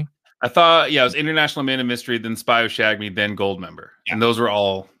Shagged Me? I thought, it was International Man of Mystery, then Spy Who Shagged Me, then Goldmember. Yeah. And those were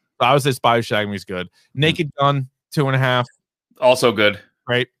all. I would say Spy Who Shagged Me is good. Naked Gun, 2.5. Also good.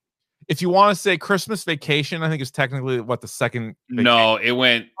 Right. If you want to say Christmas Vacation, I think it's technically what the second. Vacation. No, it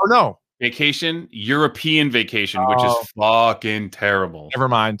went. Oh, no. Vacation, European Vacation, which is fucking terrible. Never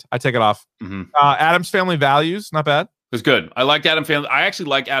mind. I take it off. Addams Family Values, not bad. It was good. I liked Addams Family. I actually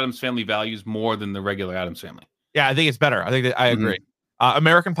like Addams Family Values more than the regular Addams Family. Yeah, I think it's better. I agree.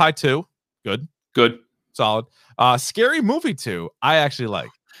 American Pie 2, good, solid. Scary Movie 2, I actually like.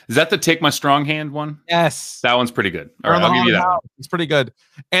 Is that the Take My Strong Hand one? Yes, that one's pretty good. All right, I'll give you that one. It's pretty good.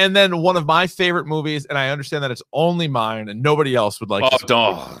 And then one of my favorite movies, and I understand that it's only mine and nobody else would like.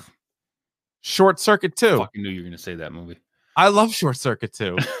 Oh, Short Circuit 2. I fucking knew you were going to say that movie. I love Short Circuit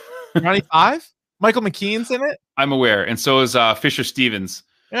 2. 95. Michael McKean's in it. I'm aware, and so is Fisher Stevens.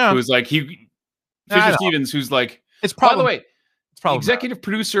 Yeah, who's like Fisher Stevens, who's like. It's probably. By the way, it's probably executive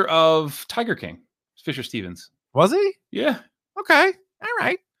producer of Tiger King. Fisher Stevens. Was he? Yeah. Okay. All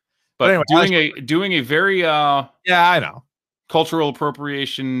right. But anyway, doing a very I know, cultural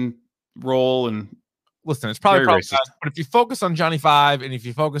appropriation role, and listen, it's probably but if you focus on Johnny Five and if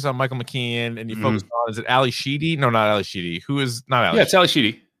you focus on Michael McKean and you focus on, is it Ali Sheedy? No, not Ali Sheedy. Who is not Ali? Yeah, it's Ali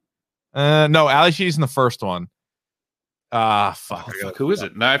Sheedy. No, Ali Sheedy's in the first one. Fuck. Who is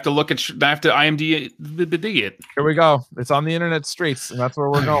it? Now I have to look at. I have to IMDb it. Here we go. It's on the internet streets, and that's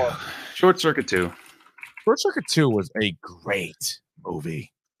where we're going. Short Circuit 2. Short Circuit 2 was a great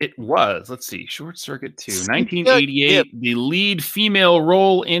movie. It was. Let's see. Short Circuit 2, 1988. The lead female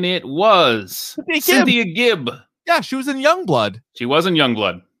role in it was Cynthia Gibb. Yeah, she was in Youngblood. She was in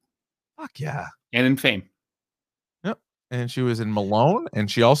Youngblood. Fuck yeah. And in Fame. Yep. And she was in Malone,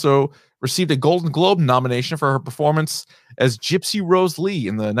 and she also received a Golden Globe nomination for her performance as Gypsy Rose Lee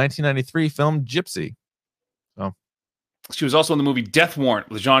in the 1993 film Gypsy. So she was also in the movie Death Warrant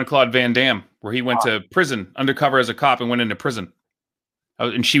with Jean-Claude Van Damme, where he went to prison undercover as a cop and went into prison.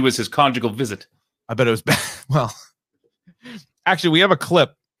 And she was his conjugal visit. I bet it was bad. Well, actually, we have a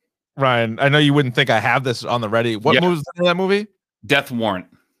clip, Ryan. I know you wouldn't think I have this on the ready. What movie was that movie? Death Warrant.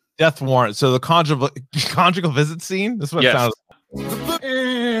 Death Warrant. So the conjugal visit scene. This is what it sounds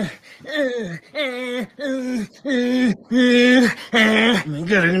like. my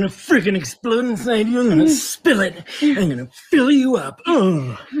God, I'm gonna freaking explode inside you. I'm gonna spill it. I'm gonna fill you up.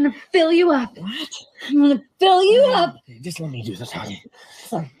 Oh. I'm gonna fill you up. What? I'm gonna fill you up. Okay, just let me do this, honey.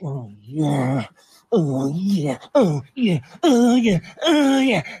 Oh, yeah. Oh, yeah. Oh, yeah. Oh, yeah. Oh,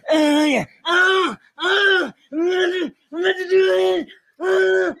 yeah. Oh, yeah. Oh, I'm about to do it.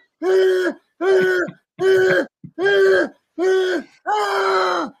 Oh, oh, oh, oh, oh, oh,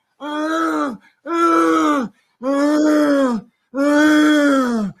 oh, oh, oh,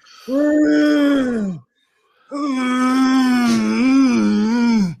 oh, oh,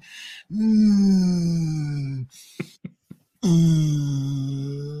 oh,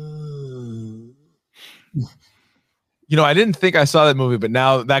 You know, I didn't think I saw that movie, but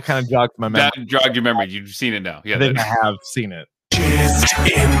now that kind of jogged my memory. That jogged your memory. You've seen it now. Yeah, I think I have seen it.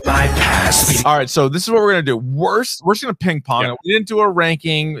 In my past. All right, so this is what we're gonna do. We're just gonna ping pong it. We didn't do a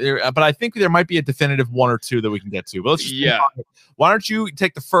ranking, but I think there might be a definitive one or two that we can get to. But let's just ping pong it. Why don't you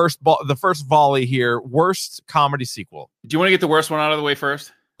take the first volley here? Worst comedy sequel. Do you want to get the worst one out of the way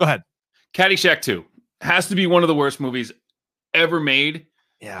first? Go ahead. Caddyshack 2 has to be one of the worst movies ever made.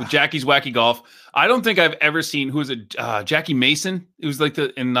 Yeah. With Jackie's Wacky Golf. I don't think I've ever seen who was it? Jackie Mason. It was like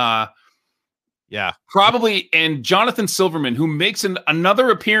probably, and Jonathan Silverman, who makes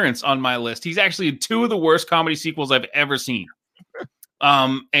another appearance on my list. He's actually in two of the worst comedy sequels I've ever seen.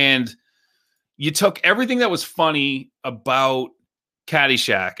 And you took everything that was funny about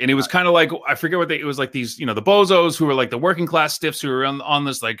Caddyshack, and it was kind of like, I forget what it was like these, the bozos who were like the working class stiffs who were on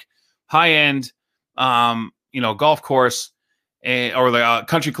this like high end, golf course. Or the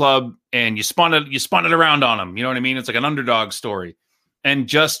country club, and you spun it around on them. You know what I mean? It's like an underdog story, and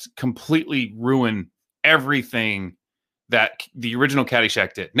just completely ruin everything that the original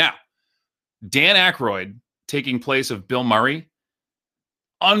Caddyshack did. Now, Dan Aykroyd taking place of Bill Murray,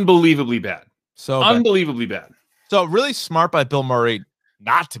 unbelievably bad. So unbelievably bad. So really smart by Bill Murray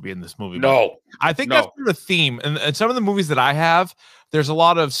not to be in this movie. No, I think that's the theme. And some of the movies that I have, there's a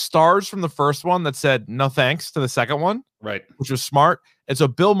lot of stars from the first one that said no thanks to the second one. Right. Which was smart. And so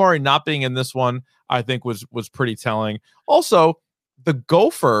Bill Murray not being in this one, I think was pretty telling. Also, the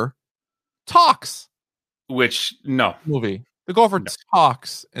gopher talks. The gopher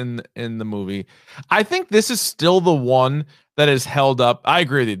talks in the movie. I think this is still the one that is held up. I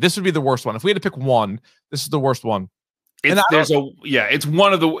agree with you. This would be the worst one. If we had to pick one, this is the worst one. It's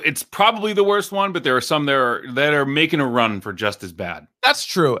probably the worst one, but there are some that are making a run for just as bad. That's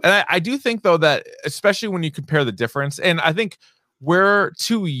true. And I do think though that especially when you compare the difference, and I think we're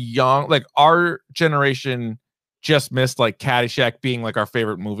too young, like our generation just missed like Caddyshack being like our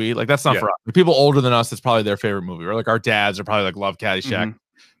favorite movie. Like that's not for us. The people older than us, it's probably their favorite movie, or like our dads are probably like love Caddyshack. Mm-hmm.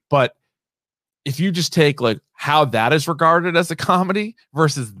 But if you just take like how that is regarded as a comedy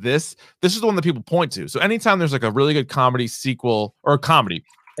versus this is the one that people point to. So anytime there's like a really good comedy sequel or a comedy,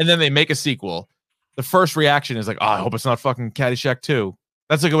 and then they make a sequel, the first reaction is like, oh, I hope it's not fucking Caddyshack 2.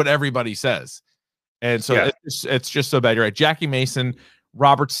 That's like what everybody says. And so it's just so bad. You're right. Jackie Mason,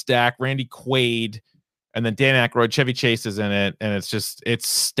 Robert Stack, Randy Quaid, and then Dan Aykroyd, Chevy Chase is in it. And it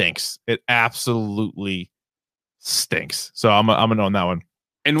stinks. It absolutely stinks. So I'm going to own that one.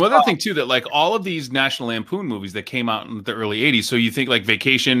 And one other thing too, that like all of these National Lampoon movies that came out in the early 80s. So you think like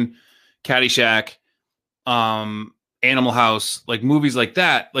Vacation, Caddyshack, Animal House, like movies like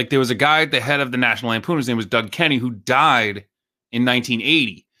that. Like there was a guy at the head of the National Lampoon, his name was Doug Kenny, who died in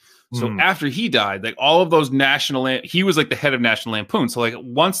 1980. So after he died, like all of those he was like the head of National Lampoon. So like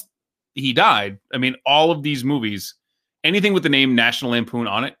once he died, I mean, all of these movies, anything with the name National Lampoon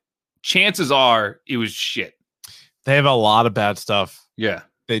on it, chances are it was shit. They have a lot of bad stuff. Yeah.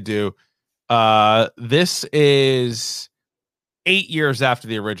 They do. This is 8 years after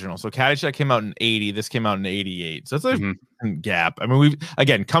the original. So Caddyshack came out in 80. This came out in 88. So that's a gap. I mean,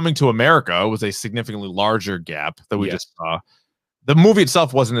 Coming to America was a significantly larger gap that we just saw. The movie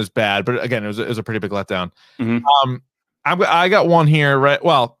itself wasn't as bad, but again, it was a pretty big letdown. Mm-hmm. I got one here, right?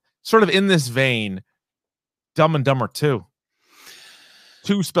 Well, sort of in this vein, Dumb and Dumber 2.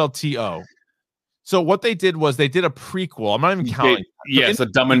 2 spelled T-O. So what they did was they did a prequel. I'm not even counting. Yes, a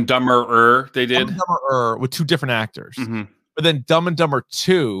Dumb and Dumber they did. Dumb and Dumber with 2 different actors. Mm-hmm. But then Dumb and Dumber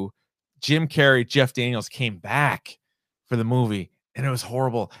 2, Jim Carrey, Jeff Daniels came back for the movie, and it was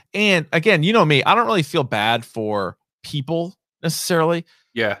horrible. And again, you know me, I don't really feel bad for people necessarily.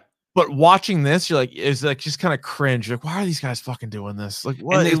 Yeah. But watching this, you're like, it's like just kind of cringe. You're like, why are these guys fucking doing this? Like,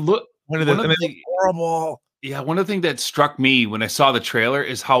 what? And they look horrible. Yeah, one of the things that struck me when I saw the trailer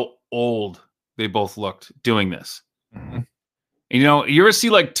is how old they both looked doing this. Mm-hmm. And, you ever see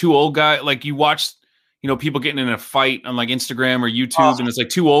like 2 old guys, like you watch people getting in a fight on like Instagram or YouTube, and it's like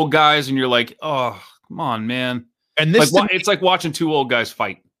two old guys, and you're like, oh, come on, man. And this it's like watching two old guys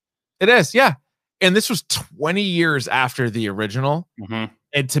fight. It is, yeah. And this was 20 years after the original. Mm-hmm.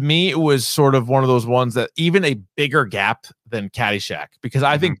 And to me, it was sort of one of those ones that even a bigger gap than Caddyshack, because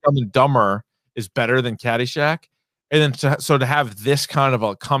I think Dumb and Dumber is better than Caddyshack. And then to have this kind of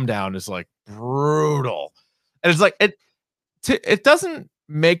a come down is like brutal. And it's like it doesn't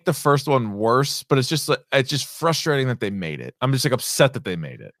make the first one worse, but it's just frustrating that they made it. I'm just like upset that they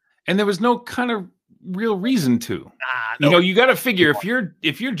made it. And there was no kind of real reason to. You got to figure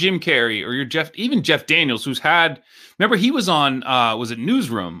if you're Jim Carrey or you're Jeff Daniels, who's had, remember he was on was it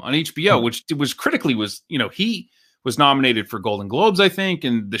Newsroom on HBO, which was critically he was nominated for Golden Globes, I think,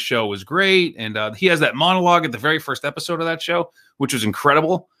 and the show was great. And he has that monologue at the very first episode of that show, which was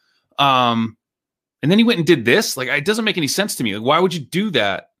incredible. And then he went and did this. Like, it doesn't make any sense to me. Like, why would you do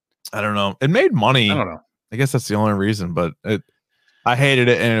that? I don't know. It made money. I don't know. I guess that's the only reason, but I hated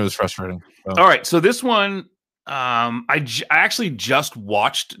it and it was frustrating. So. All right. So this one, I actually just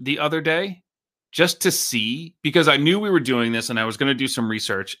watched the other day just to see, because I knew we were doing this and I was going to do some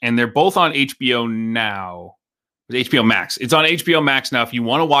research, and they're both on HBO now. HBO Max. It's on HBO Max now if you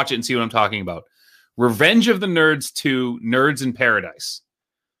want to watch it and see what I'm talking about. Revenge of the Nerds 2, Nerds in Paradise.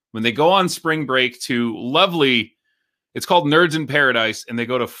 When they go on spring break to lovely, it's called Nerds in Paradise, and they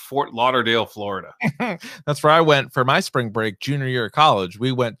go to Fort Lauderdale, Florida. That's where I went for my spring break, junior year of college.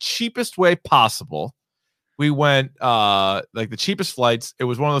 We went cheapest way possible. We went like the cheapest flights. It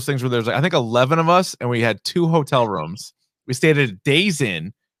was one of those things where there's, I think, 11 of us, and we had 2 hotel rooms. We stayed at a Days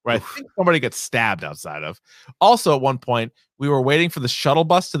Inn, where I think somebody gets stabbed outside of. Also, at one point, we were waiting for the shuttle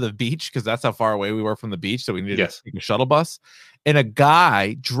bus to the beach because that's how far away we were from the beach. So we needed to take a shuttle bus. And a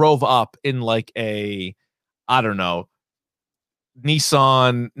guy drove up in like a, I don't know,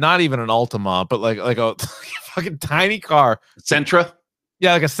 Nissan, not even an Altima, but like a fucking tiny car. Sentra?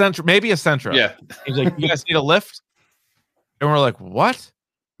 Yeah, like a Sentra, maybe a Sentra. Yeah. He's like, you guys need a lift? And we're like, what?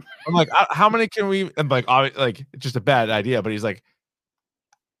 I'm like, how many can we? And like, just a bad idea. But he's like,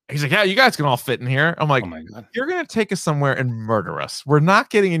 yeah, you guys can all fit in here. I'm like, oh my God, you're going to take us somewhere and murder us. We're not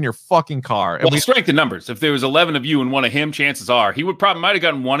getting in your fucking car. And well, strength in numbers. If there was 11 of you and one of him, chances are he might have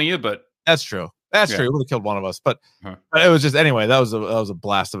gotten one of you, but that's true. That's true. He would have killed one of us, but it was just, anyway, that was a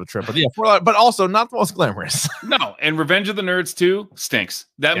blast of a trip. But yeah, but also not the most glamorous. No, and Revenge of the Nerds 2 stinks.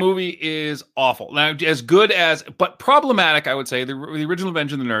 That movie is awful. Now, as good as, but problematic, I would say, the original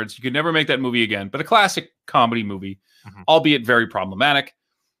Revenge of the Nerds, you could never make that movie again, but a classic comedy movie, albeit very problematic.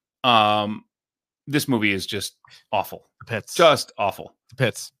 This movie is just awful. The Pits. Just awful. The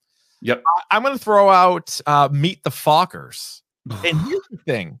Pits. Yep. I'm going to throw out Meet the Fockers. And here's the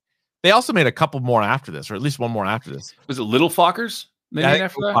thing. They also made a couple more after this, or at least one more after this. Was it Little Fockers?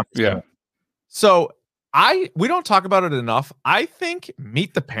 After that? Fockers, yeah. So we don't talk about it enough. I think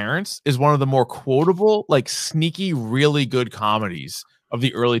Meet the Parents is one of the more quotable, like sneaky, really good comedies of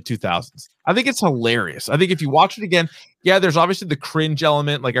the early 2000s. I think it's hilarious. I think if you watch it again, yeah, there's obviously the cringe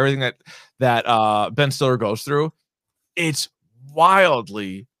element, like everything that Ben Stiller goes through. It's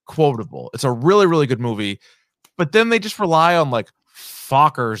wildly quotable. It's a really, really good movie. But then they just rely on like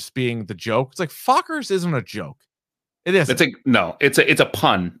Fockers being the joke. It's like Fockers isn't a joke. It is. It's a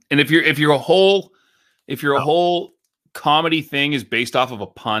pun. And if your whole comedy thing is based off of a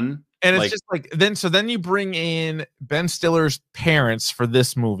pun, and it's just like then you bring in Ben Stiller's parents for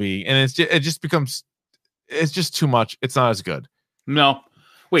this movie, and it just becomes too much. It's not as good. No,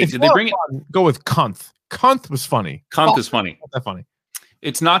 wait, did they bring it? Go with Kunth. Kunth was funny. Kunth is funny. Not that funny.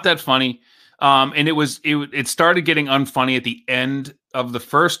 It's not that funny. And it started getting unfunny at the end of the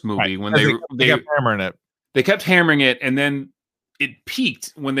first movie when they kept hammering it. They kept hammering it, and then it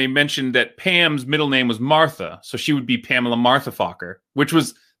peaked when they mentioned that Pam's middle name was Martha, so she would be Pamela Martha Focker,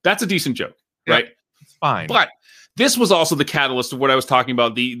 that's a decent joke, right? It's fine. But this was also the catalyst of what I was talking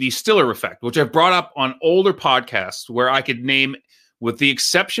about, the Stiller effect, which I've brought up on older podcasts, where I could name, with the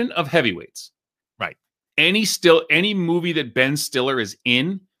exception of Heavyweights, right? Any movie that Ben Stiller is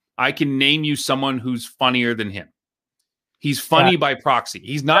in, I can name you someone who's funnier than him. He's funny by proxy.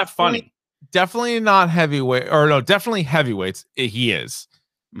 He's not funny. Definitely not Heavyweight, or no, definitely Heavyweights. He is.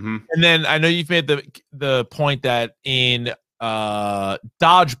 Mm-hmm. And then I know you've made the point that in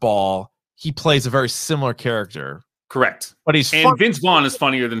Dodgeball, he plays a very similar character. Correct. But Vince Vaughn is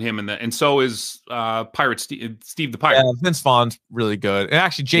funnier than him in that, and so is Pirate Steve the Pirate. Yeah, Vince Vaughn's really good. And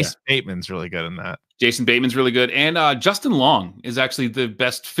actually Jason Bateman's really good in that. Jason Bateman's really good. And Justin Long is actually the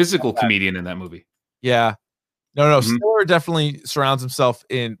best physical comedian in that movie. Yeah. No, Stiller definitely surrounds himself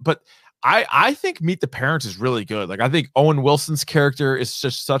in, but I think Meet the Parents is really good. Like I think Owen Wilson's character is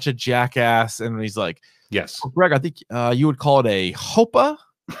just such a jackass, and he's like, yes, Greg, I think you would call it a hopa,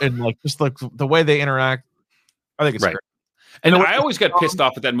 and like just like the way they interact. I think it's right. great. And I always got pissed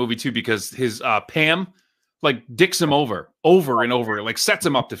off at that movie too because his Pam like dicks him over and over, like sets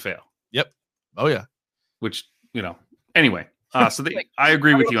him up to fail. Yep. Oh yeah. Which anyway. So I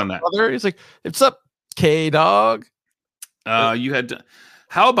agree with you on that. He's like, "What's up, K Dog?" You had.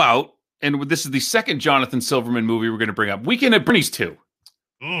 How about? And this is the second Jonathan Silverman movie we're going to bring up. Weekend at Bernie's 2.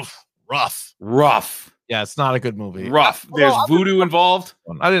 Oof, rough. Yeah, it's not a good movie. Rough. There's voodoo involved.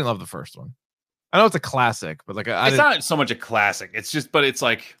 I didn't love the first one. I know it's a classic, but like it's not so much a classic. It's just, but it's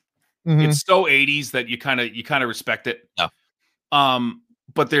like it's so 80s that you kind of respect it. Yeah.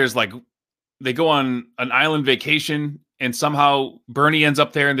 But there's like they go on an island vacation and somehow Bernie ends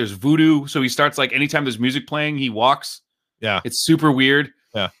up there and there's voodoo. So he starts like anytime there's music playing, he walks. Yeah. It's super weird.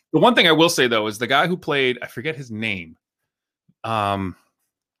 Yeah. The one thing I will say though is the guy who played, I forget his name. The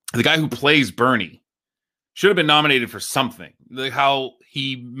guy who plays Bernie should have been nominated for something. Like how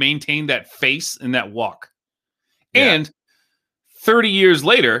he maintained that face and that walk. Yeah. And 30 years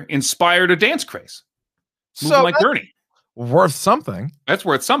later, inspired a dance craze. Moving like Bernie. Worth something. That's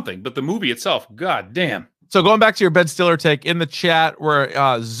worth something. But the movie itself, god damn. So going back to your Ben Stiller take in the chat, where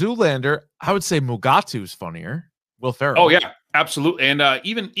Zoolander, I would say Mugatu's funnier. Will Ferrell. Oh yeah, absolutely. And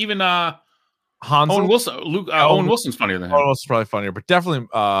even Hansel? Owen Wilson. Owen Wilson's funnier than him. Owen Wilson's probably funnier, but definitely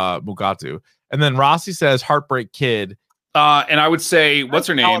Mugatu. And then Rossi says Heartbreak Kid. And I would say, what's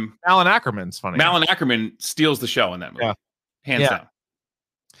her name? Malin Ackerman's funny. Malin Ackerman steals the show in that movie. Yeah. Hands down.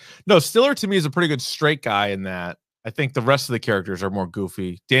 No, Stiller to me is a pretty good straight guy in that. I think the rest of the characters are more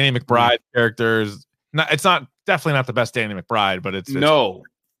goofy. Danny McBride characters. It's not definitely not the best Danny McBride, but it's no.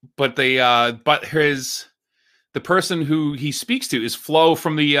 But the person who he speaks to is Flo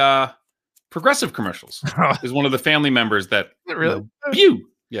from the Progressive commercials. Is one of the family members that really Bew.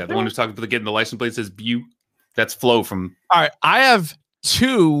 Yeah, the one who's talking about getting the license plate says Bew. That's Flo from. All right, I have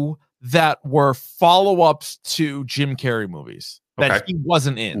two that were follow-ups to Jim Carrey movies that he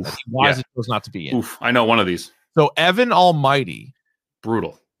wasn't in. That he chose not to be in. Oof, I know one of these. So Evan Almighty,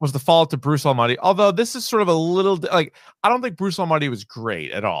 brutal, was the follow-up to Bruce Almighty. Although this is sort of a little like I don't think Bruce Almighty was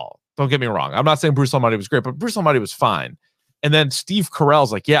great at all. Don't get me wrong. I'm not saying Bruce Almighty was great, but Bruce Almighty was fine. And then Steve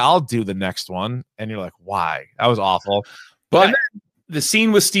Carell's like, "Yeah, I'll do the next one," and you're like, "Why? That was awful." But the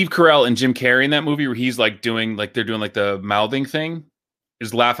scene with Steve Carell and Jim Carrey in that movie where he's like doing like they're doing like the mouthing thing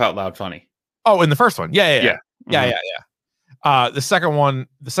is laugh out loud funny. Oh, in the first one. Yeah. The second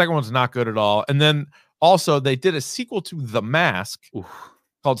one's not good at all. And then also they did a sequel to The Mask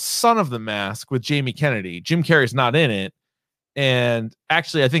called Son of the Mask with Jamie Kennedy. Jim Carrey's not in it. And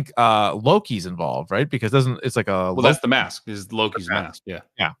actually I think Loki's involved, right? Because it's like that's The Mask. This is Loki's mask. Yeah.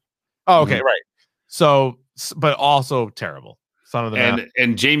 Yeah. Oh, okay, right. So but also terrible. Son of the Mask.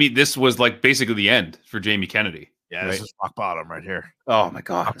 And Jamie, this was like basically the end for Jamie Kennedy. Yeah, right? This is rock bottom right here. Oh my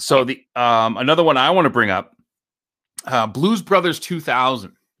god! So the another one I want to bring up, Blues Brothers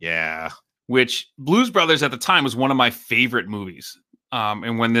 2000. Yeah, which Blues Brothers at the time was one of my favorite movies.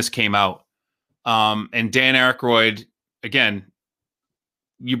 And when this came out, and Dan Aykroyd again,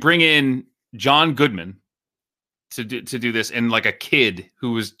 you bring in John Goodman to do this, and like a kid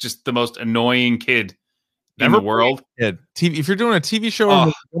who was just the most annoying kid in the world. Kid. If you're doing a TV show,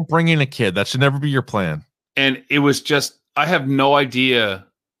 don't bring in a kid. That should never be your plan. And it was just, I have no idea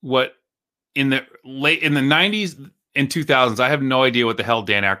what in the 90s and 2000s, I have no idea what the hell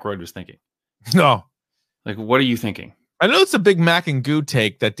Dan Aykroyd was thinking. No. Like, what are you thinking? I know it's a big Mac and Goo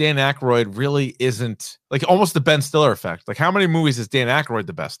take that Dan Aykroyd really isn't like almost the Ben Stiller effect. Like, how many movies is Dan Aykroyd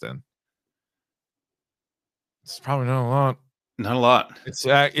the best in? It's probably not a lot. Not a lot. It's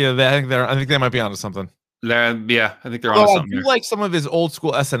I think they might be onto something. Yeah, I think they're on something. I do like some of his old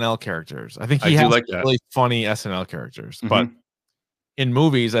school SNL characters. I think he has really funny SNL characters. Mm-hmm. But in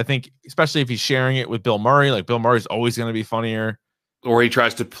movies, I think, especially if he's sharing it with Bill Murray, like Bill Murray's always going to be funnier. Or he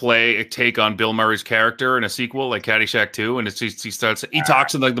tries to play a take on Bill Murray's character in a sequel like Caddyshack 2, and he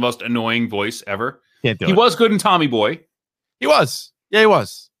talks in like the most annoying voice ever. Can't do it. He was good in Tommy Boy. He was. Yeah, he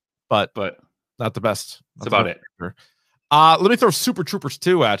was. But not the best. That's about it. Character. Let me throw Super Troopers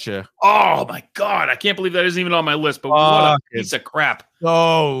 2 at you. Oh my god, I can't believe that isn't even on my list, but what a piece of crap.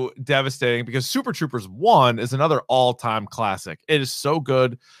 So devastating because Super Troopers 1 is another all-time classic. It is so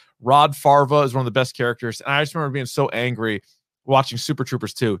good. Rod Farva is one of the best characters, and I just remember being so angry watching Super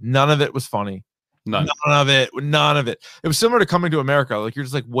Troopers 2. None of it was funny. None of it. It was similar to Coming to America. Like you're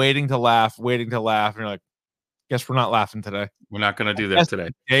just like waiting to laugh, and you're like, guess we're not laughing today. We're not going to do this today.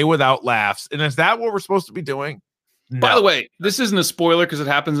 Day without laughs. And is that what we're supposed to be doing? By the way, this isn't a spoiler because it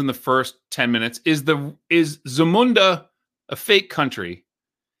happens in the first 10 minutes. Is Zamunda a fake country?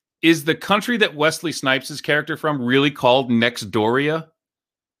 Is the country that Wesley Snipes' character from really called Nextdoria?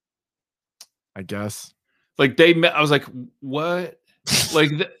 I guess. Like they met, I was like, what?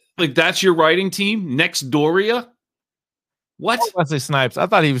 like that's your writing team? Nextdoria? What? Wesley Snipes. I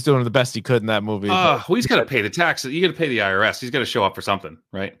thought he was doing the best he could in that movie. Well, he's got to pay the taxes. You got to pay the IRS. He's got to show up for something,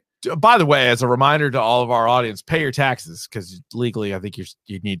 right? By the way, as a reminder to all of our audience, pay your taxes because legally, I think you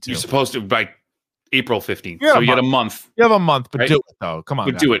need to. You're supposed to by April 15th. So you get a month. You have a month, but right? do it though. Come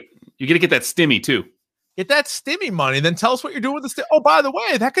on, but do it. You got to get that stimmy too. Get that stimmy money. Then tell us what you're doing with the. Oh, by the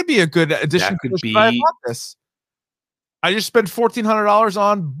way, that could be a good addition. That could be. I just spent $1,400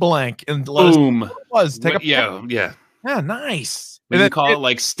 on blank, and boom. Let us know what it was. Take a yeah. Nice. We can call it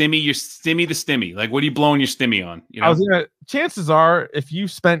like stimmy, your stimmy the stimmy. Like, what are you blowing your stimmy on? You know? Chances are, if you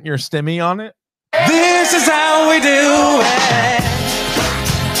spent your stimmy on it, this is how we do it.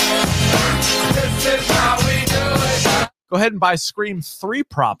 This is how we do it. Go ahead and buy Scream 3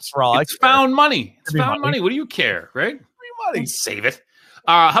 props for all. It's found money. It's found money. What do you care, right? Free money. Save it.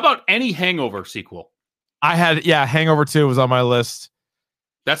 How about any Hangover sequel? I had, Hangover 2 was on my list.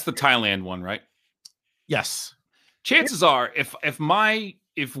 That's the Thailand one, right? Yes. Chances are,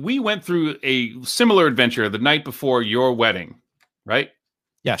 if we went through a similar adventure the night before your wedding, right?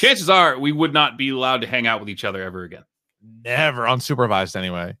 Yes. Chances are we would not be allowed to hang out with each other ever again. Never unsupervised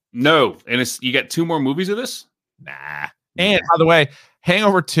anyway. No. And you get 2 more movies of this? Nah. And by the way,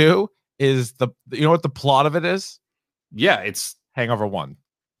 Hangover 2 is you know what the plot of it is? Yeah, it's Hangover 1.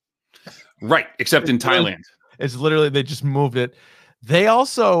 Right, except in Thailand. It's literally, they just moved it. They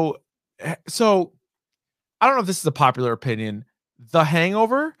also, so I don't know if this is a popular opinion. The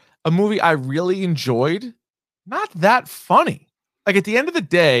Hangover, a movie I really enjoyed, not that funny. Like at the end of the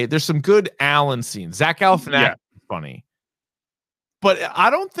day, there's some good Alan scenes. Zach Galifianakis is funny. But I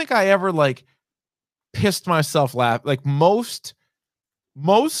don't think I ever like pissed myself laugh. Like most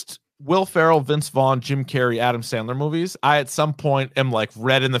Will Ferrell, Vince Vaughn, Jim Carrey, Adam Sandler movies, I at some point am like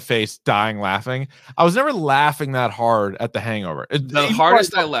red in the face, dying laughing. I was never laughing that hard at The Hangover. The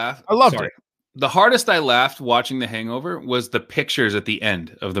hardest I laughed. I loved it. The hardest I laughed watching The Hangover was the pictures at the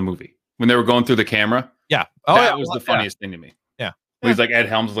end of the movie when they were going through the camera. Yeah, that was the funniest thing to me. Yeah, he's like Ed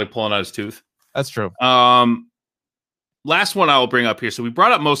Helms was like pulling out his tooth. That's true. Last one I will bring up here. So we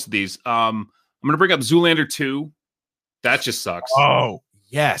brought up most of these. I'm going to bring up Zoolander 2. That just sucks. Oh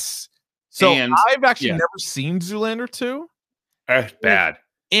yes. So I've actually never seen Zoolander 2. Bad.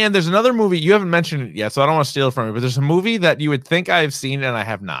 And there's another movie you haven't mentioned it yet, so I don't want to steal it from you. But there's a movie that you would think I have seen and I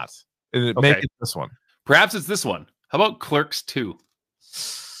have not. Maybe it's this one. Perhaps it's this one. How about Clerks 2?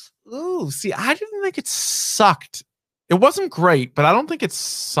 Ooh, see, I didn't think it sucked. It wasn't great, but I don't think it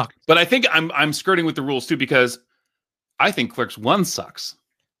sucked. But I think I'm skirting with the rules too because I think Clerks 1 sucks.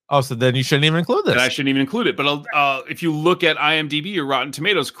 Oh, so then you shouldn't even include this. And I shouldn't even include it. But if you look at IMDb or Rotten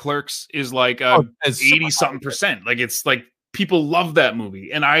Tomatoes, Clerks is like 80-something%. Like it's like people love that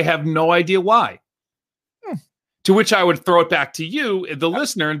movie, and I have no idea why. To which I would throw it back to you, the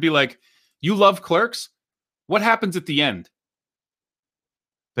listener, and be like, "You love Clerks? What happens at the end?"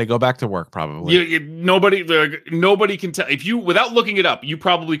 They go back to work, probably. Nobody can tell. If you, without looking it up, you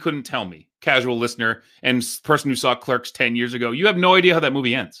probably couldn't tell me. Casual listener and person who saw Clerks 10 years ago, you have no idea how that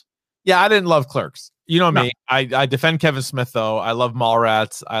movie ends. Yeah, I didn't love Clerks. You know me. I defend Kevin Smith though. I love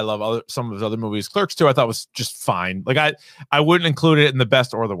Mallrats. I love some of his other movies. Clerks 2 I thought was just fine. Like I wouldn't include it in the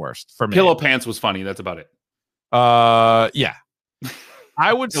best or the worst for me. Pillow Pants was funny. That's about it. Yeah.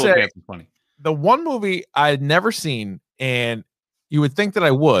 I would say funny. The one movie I had never seen, and you would think that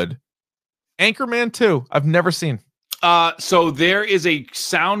I would, Anchorman 2. I've never seen. So there is a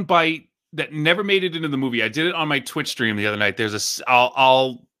sound bite that never made it into the movie. I did it on my Twitch stream the other night.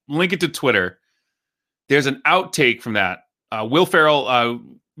 I'll link it to Twitter. There's an outtake from that. Will Ferrell,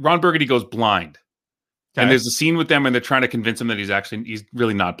 Ron Burgundy goes blind. Okay. And there's a scene with them and they're trying to convince him that he's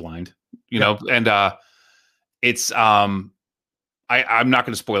really not blind, you know? And it's I'm not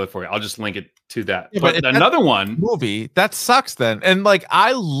going to spoil it for you. I'll just link it to that. Yeah, but another one movie that sucks then. And like,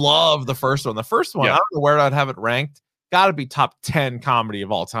 I love the first one. The first one, I don't know where I'd have it ranked. Got to be top 10 comedy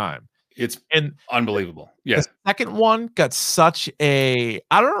of all time. It's unbelievable. Yeah. The second one got such I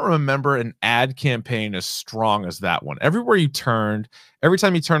don't remember an ad campaign as strong as that one. Everywhere you turned, every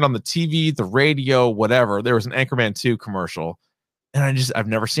time you turned on the TV, the radio, whatever, there was an Anchorman 2 commercial. And I've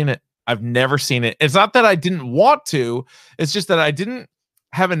never seen it. I've never seen it. It's not that I didn't want to. It's just that I didn't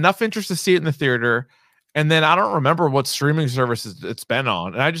have enough interest to see it in the theater. And then I don't remember what streaming services it's been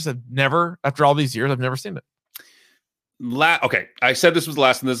on. And I just have never, after all these years, I've never seen it. Okay, I said this was the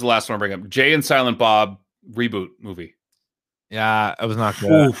last, and this is the last one I bring up. Jay and Silent Bob reboot movie. Yeah, it was not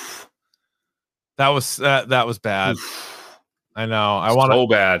good. Oof. That was bad. Oof. I know. So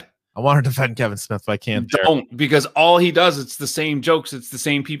bad. I want to defend Kevin Smith, but I can't. Don't, because all he does, it's the same jokes. It's the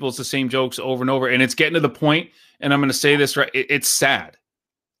same people. It's the same jokes over and over. And it's getting to the point, and I'm going to say this right. It's sad.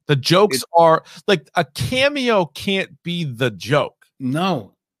 The jokes are like a cameo can't be the joke.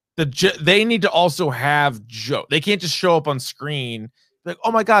 No. They need to also have joke. They can't just show up on screen like,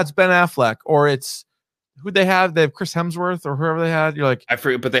 oh my God, it's Ben Affleck, or it's who they have. They have Chris Hemsworth or whoever they had. You're like, I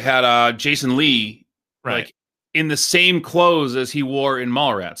forget, but they had Jason Lee, right, like in the same clothes as he wore in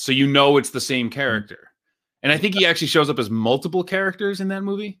Mallrats, so you know it's the same character. And I think he actually shows up as multiple characters in that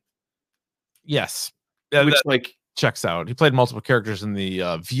movie. Yes, which that like checks out. He played multiple characters in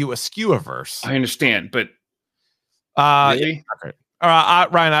the View Askew-averse. I understand, but really? Yeah, okay.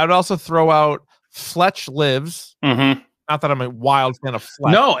 Ryan, I would also throw out Fletch Lives. Mm-hmm. Not that I'm a wild fan of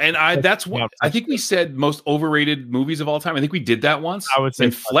Fletch. No, and that's what I think we said most overrated movies of all time. I think we did that once. I would say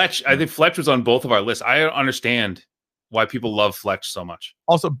and Fletch. I think Fletch was on both of our lists. I don't understand why people love Fletch so much.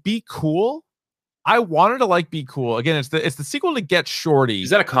 Also, Be Cool. I wanted to like Be Cool. Again, it's the sequel to Get Shorty. Is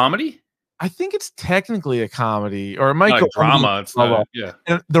that a comedy? I think it's technically a comedy, or it might go drama. It's not, yeah.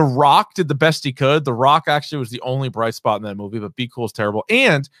 And The Rock did the best he could. The Rock actually was the only bright spot in that movie, but Be Cool is terrible.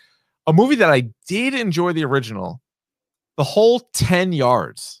 And a movie that I did enjoy the original. The whole 10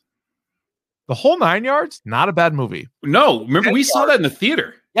 yards, the whole 9 yards, not a bad movie. No, remember we saw that in the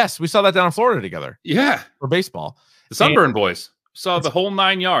theater. Yes, we saw that down in Florida together. Yeah, for baseball. The Sunburn Boys saw the whole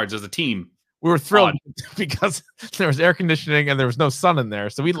 9 yards as a team. We were thrilled because there was air conditioning and there was no sun in there,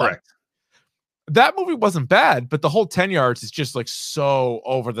 so we liked. That movie wasn't bad, but the whole 10 yards is just like so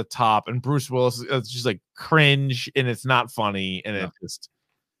over the top, and Bruce Willis is just like cringe, and it's not funny, and it just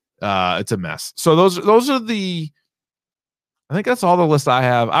it's a mess. So those are the. I think that's all the list I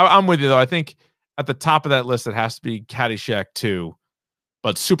have. I'm with you, though. I think at the top of that list, it has to be Caddyshack 2,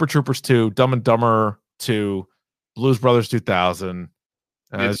 but Super Troopers 2, Dumb and Dumber 2, Blues Brothers 2000.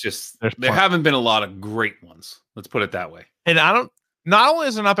 It's just, there haven't been a lot of great ones. Let's put it that way. And not only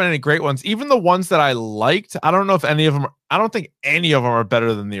has there not been any great ones, even the ones that I liked, I don't know if any of them, I don't think any of them are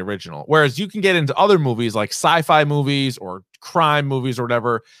better than the original. Whereas you can get into other movies like sci-fi movies or crime movies or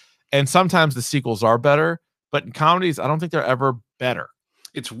whatever, and sometimes the sequels are better. But in comedies, I don't think they're ever better.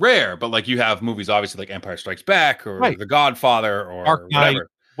 It's rare, but like you have movies, obviously, like Empire Strikes Back or The Godfather or Dark Knight, whatever.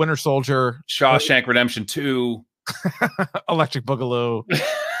 Winter Soldier, Shawshank Redemption 2, Electric Boogaloo.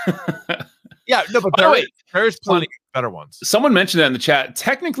 Yeah, no, but there's plenty of better ones. Someone mentioned that in the chat.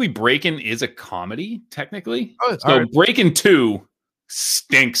 Technically, Breakin' is a comedy. Technically, so right. Breakin' 2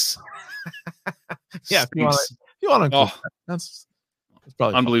 stinks. Yeah, if you want to, that's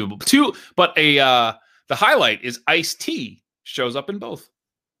probably unbelievable. But the highlight is Ice-T shows up in both.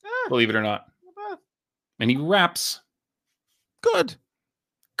 Believe it or not. And he raps. Good.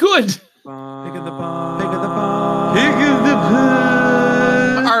 Pick of the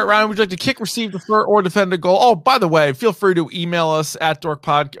All right, Ryan, would you like to kick, receive, defer, or defend a goal? Oh, by the way, feel free to email us at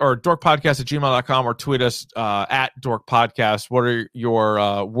dorkpodcast@gmail.com or tweet us at dorkpodcast. What are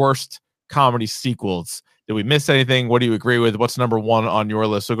your worst comedy sequels? Did we miss anything? What do you agree with? What's number one on your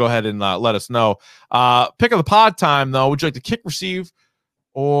list? So go ahead and let us know. Pick of the pod time, though. Would you like to kick, receive,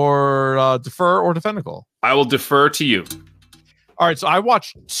 or defer, or defend a goal? I will defer to you. All right, so I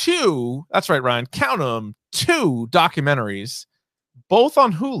watched 2. That's right, Ryan. Count them. 2 documentaries, both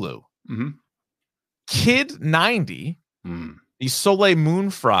on Hulu. Mm-hmm. Kid 90, the Soleil Moon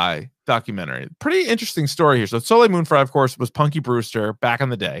Frye documentary. Pretty interesting story here. So Soleil Moon Frye, of course, was Punky Brewster back in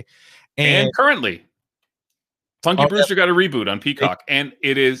the day, and currently. Punky Brewster got a reboot on Peacock, and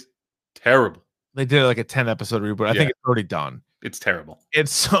it is terrible. They did like a 10-episode reboot. I think it's already done. It's terrible. And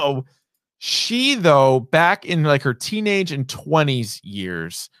so she, though, back in like her teenage and 20s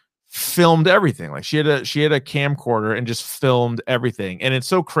years, filmed everything. Like she had a camcorder and just filmed everything. And it's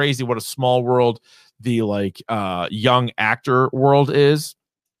so crazy what a small world the like young actor world is,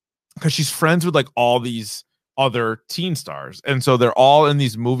 because she's friends with like all these other teen stars. And so they're all in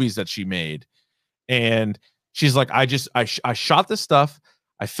these movies that she made. And she's like, I shot this stuff,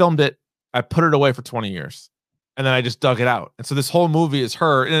 I filmed it, I put it away for 20 years, and then I just dug it out. And so this whole movie is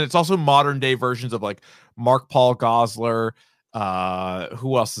her, and it's also modern day versions of like Mark Paul Gosselaar.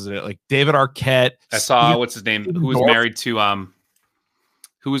 Who else is it? Like David Arquette. I saw what's his name? Who was married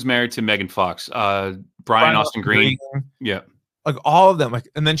to Megan Fox? Brian Austin Green. Yeah. Like all of them. Like,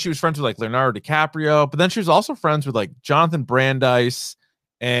 and then she was friends with like Leonardo DiCaprio, but then she was also friends with like Jonathan Brandis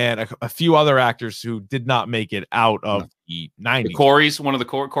and a few other actors who did not make it out of the 90s. Corey's one of the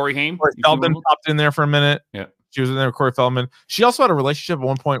Corey Haim. Feldman popped in there for a minute. Yeah. She was in there with Corey Feldman. She also had a relationship at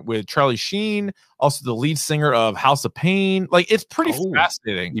one point with Charlie Sheen, also the lead singer of House of Pain. Like, it's pretty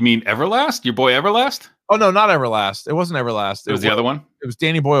fascinating. You mean Everlast? Your boy Everlast? Oh, no, not Everlast. It wasn't Everlast. It was the other one? It was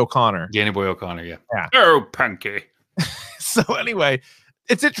Danny Boy O'Connor. Danny Boy O'Connor, yeah. Oh, Punky. So anyway,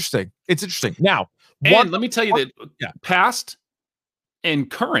 it's interesting. It's interesting. Now, let me tell you that past and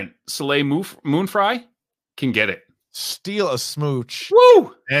current Soleil Moonfry can get it. Steal a smooch.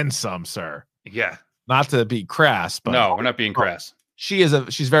 Woo! And some, sir. Yeah. Not to be crass, but no, we're not being crass. She's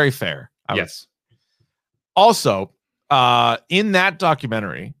very fair. Yes. Also, in that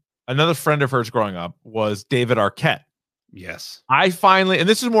documentary, another friend of hers growing up was David Arquette. Yes. I finally, and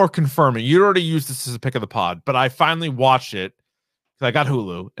this is more confirming, you already used this as a pick of the pod, but I finally watched it because I got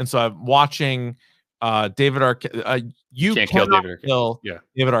Hulu. And so I'm watching David Arquette. You can't kill David Arquette. Kill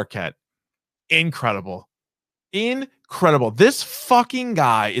David Arquette. Incredible. This fucking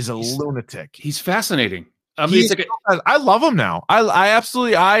guy is a lunatic. He's fascinating. I mean, I love him now.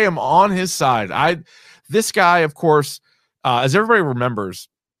 I am on his side. This guy, of course, as everybody remembers,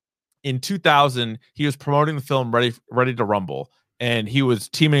 in 2000, he was promoting the film Ready to Rumble, and he was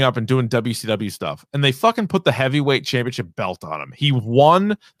teaming up and doing WCW stuff. And they fucking put the heavyweight championship belt on him. He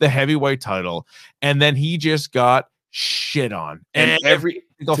won the heavyweight title, and then he just got shit on. And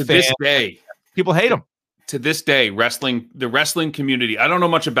this day, people hate him. To this day, the wrestling community, I don't know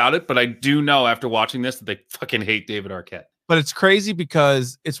much about it, but I do know after watching this that they fucking hate David Arquette. But it's crazy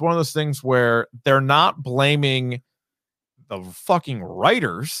because it's one of those things where they're not blaming the fucking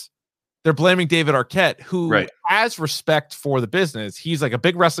writers. They're blaming David Arquette, who has respect for the business. He's like a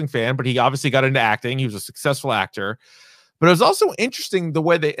big wrestling fan, but he obviously got into acting. He was a successful actor. But it was also interesting the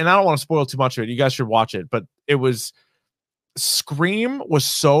way and I don't want to spoil too much of it. You guys should watch it. But it was, Scream was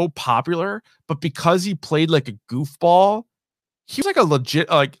so popular, but because he played like a goofball, he was like a legit,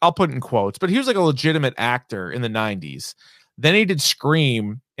 like I'll put it in quotes, but he was like a legitimate actor in the 90s. Then he did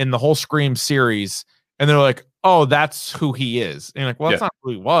Scream in the whole Scream series, and they're like, oh, that's who he is. And you're like, well, that's not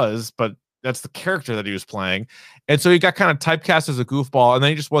who he was, but that's the character that he was playing. And so he got kind of typecast as a goofball, and then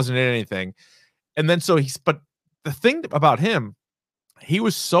he just wasn't in anything. And then but the thing about him, he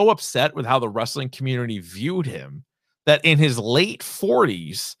was so upset with how the wrestling community viewed him that in his late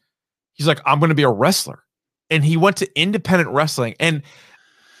 40s, he's like, I'm going to be a wrestler. And he went to independent wrestling. And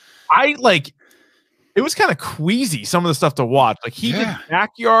it was kind of queasy, some of the stuff to watch. Like, he did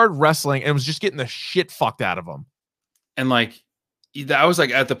backyard wrestling and was just getting the shit fucked out of him. And like, I was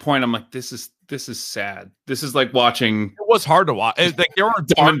like, at the point, I'm like, this is sad. This is like watching. It was hard to watch. Like, there were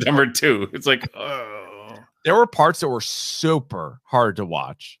Dumb and Dumber 2. It's like, oh. There were parts that were super hard to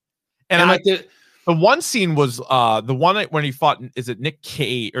watch. And like the one scene was the one when he fought, is it Nick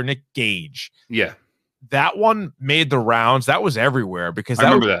Gage? Yeah. That one made the rounds. That was everywhere because I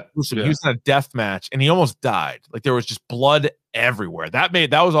remember that. He was in a death match and he almost died. Like, there was just blood everywhere. That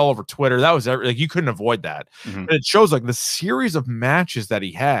was all over Twitter. That was like, you couldn't avoid that. Mm-hmm. But it shows like the series of matches that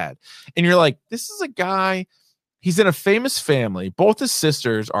he had. And you're like, this is a guy, he's in a famous family. Both his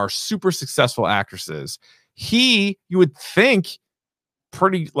sisters are super successful actresses. You would think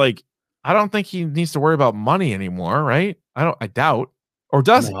I don't think he needs to worry about money anymore, right? I doubt. Or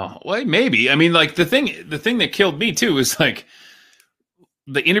does he? Well, maybe. I mean, like, the thing that killed me too is like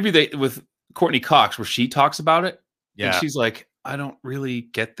the interview with Courtney Cox where she talks about it. Yeah. And she's like, I don't really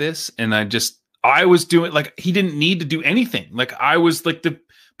get this. And I was doing, like, he didn't need to do anything. Like, I was like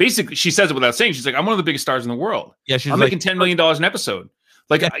basically, she says it without saying, she's like, I'm one of the biggest stars in the world. Yeah. She's I'm like, making $10 million an episode.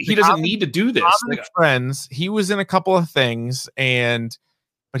 Like, he doesn't need to do this. Like, Friends, he was in a couple of things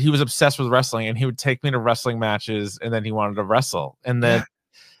but he was obsessed with wrestling, and he would take me to wrestling matches, and then he wanted to wrestle. And then,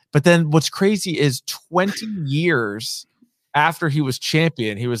 but then what's crazy is 20 years after he was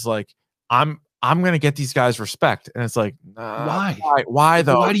champion, he was like, I'm going to get these guys respect. And it's like, why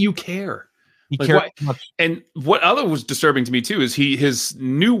though? Why do you care? He cared too much. And what other was disturbing to me too, is his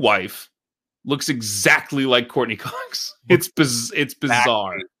new wife looks exactly like Courtney Cox. It's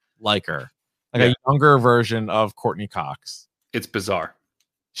bizarre. Like her, like a younger version of Courtney Cox. It's bizarre.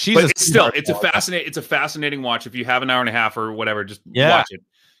 It's a fascinating watch. If you have an hour and a half or whatever, just watch it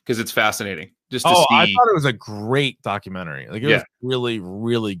because it's fascinating. Just to see. I thought it was a great documentary. Like, it was really,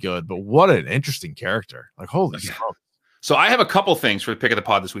 really good. But what an interesting character! Like, holy smokes. So I have a couple things for the pick of the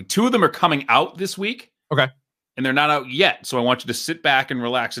pod this week. 2 of them are coming out this week. Okay. And they're not out yet. So I want you to sit back and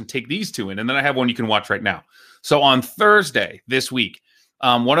relax and take these 2 in. And then I have one you can watch right now. So on Thursday this week,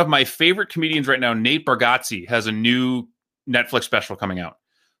 one of my favorite comedians right now, Nate Bargatze, has a new Netflix special coming out.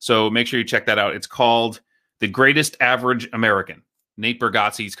 So make sure you check that out. It's called The Greatest Average American. Nate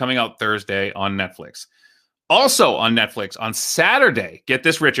Bargatze. He's coming out Thursday on Netflix. Also on Netflix on Saturday, get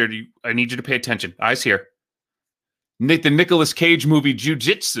this, Richard. I need you to pay attention. Eyes here. The Nicolas Cage movie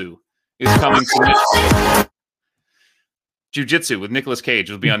Jiu-Jitsu is coming to Netflix. Jiu-Jitsu with Nicolas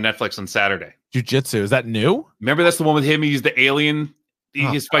Cage will be on Netflix on Saturday. Jiu-Jitsu, is that new? Remember that's the one with him? He's the alien.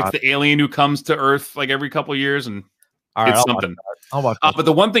 He fights the alien who comes to Earth like every couple of years, and it's something. I'll watch that. But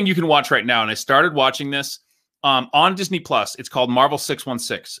the one thing you can watch right now, and I started watching this on Disney Plus. It's called Marvel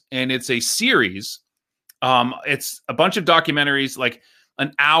 616, and it's a series. It's a bunch of documentaries, like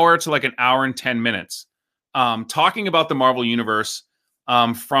an hour to like an hour and 10 minutes, talking about the Marvel Universe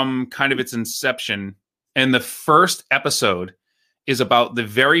from kind of its inception. And the first episode is about the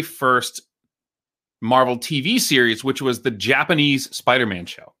very first Marvel TV series, which was the Japanese Spider-Man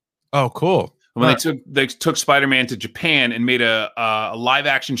show. Oh, cool. When they took Spider-Man to Japan and made a live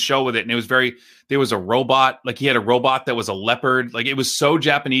action show with it. And it was there was a robot, like he had a robot that was a leopard. Like it was so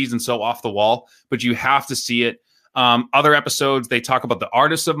Japanese and so off the wall, but you have to see it. Other episodes, they talk about the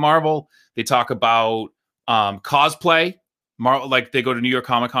artists of Marvel. They talk about cosplay. Marvel, like they go to New York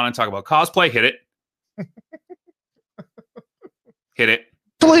Comic Con and talk about cosplay. Hit it. Hit it.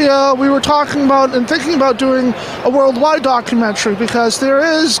 Actually, we were talking about and thinking about doing a worldwide documentary because there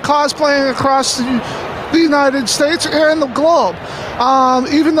is cosplaying across the United States and the globe.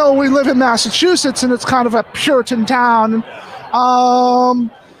 Even though we live in Massachusetts and it's kind of a Puritan town, there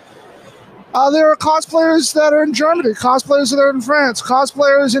are cosplayers that are in Germany, cosplayers that are in France,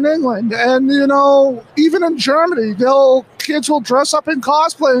 cosplayers in England, and even in Germany, kids will dress up in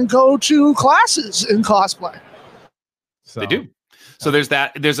cosplay and go to classes in cosplay. They do. So there's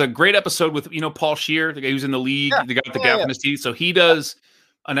that. There's a great episode with Paul Scheer, the guy who's in the league, the guy with the gap in his teeth. So he does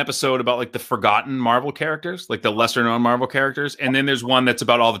an episode about like the forgotten Marvel characters, like the lesser known Marvel characters, and then there's one that's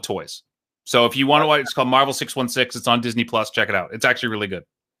about all the toys. So if you want to watch, it's called Marvel 616. It's on Disney Plus. Check it out. It's actually really good.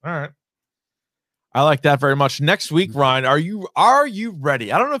 All right. I like that very much. Next week, Ryan, are you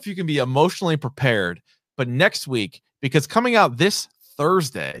ready? I don't know if you can be emotionally prepared, but next week, because coming out this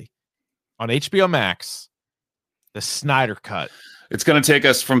Thursday on HBO Max, the Snyder Cut. It's going to take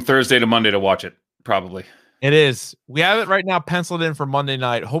us from Thursday to Monday to watch it, probably. It is. We have it right now penciled in for Monday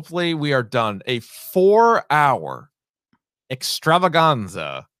night. Hopefully we are done. A 4-hour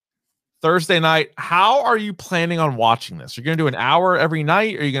extravaganza Thursday night. How are you planning on watching this? You're going to do an hour every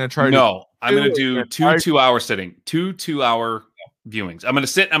night? Or are you going to try to I'm going to do two 2-hour sitting, 2-hour viewings. I'm going to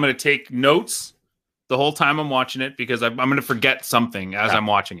sit. I'm going to take notes the whole time I'm watching it because I'm going to forget something as I'm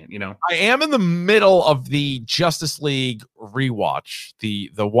watching it. I am in the middle of the Justice League rewatch,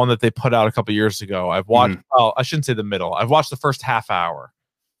 the one that they put out a couple years ago. I've watched. Well, I shouldn't say the middle. I've watched the first half hour.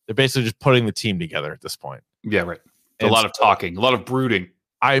 They're basically just putting the team together at this point. Yeah, right. A lot of talking, a lot of brooding.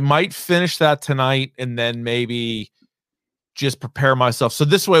 I might finish that tonight and then maybe just prepare myself. So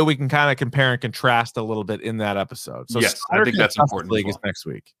this way we can kind of compare and contrast a little bit in that episode. So yes, I think that's important. League is next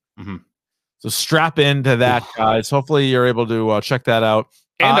week. Mm-hmm. So strap into that, guys. Hopefully you're able to check that out.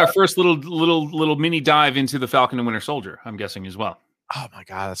 And our first little mini dive into the Falcon and Winter Soldier, I'm guessing as well. Oh my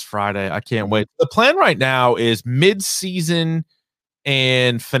God, that's Friday. I can't wait. The plan right now is mid-season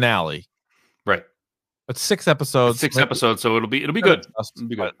and finale. Right. But 6 episodes. 6 episodes, so it'll be good. It'll be good. I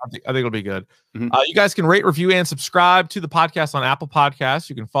think it'll be good. Mm-hmm. You guys can rate, review, and subscribe to the podcast on Apple Podcasts.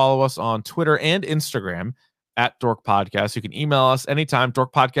 You can follow us on Twitter and Instagram at Dork Podcast. You can email us anytime,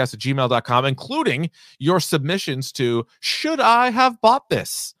 dorkpodcast@gmail.com, including your submissions to Should I Have Bought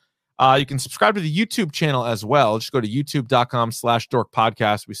This? You can subscribe to the YouTube channel as well. Just go to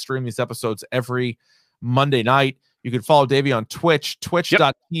youtube.com/dorkpodcast. We stream these episodes every Monday night. You can follow Davey on Twitch,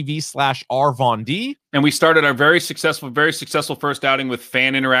 twitch.tv/rvond. And we started our very successful first outing with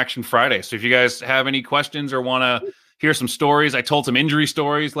Fan Interaction Friday. So if you guys have any questions or want to hear some stories, I told some injury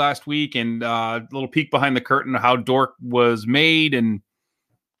stories last week and a little peek behind the curtain of how Dork was made and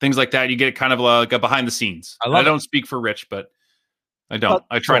things like that. You get kind of like a behind the scenes. I don't speak for Rich, but I don't.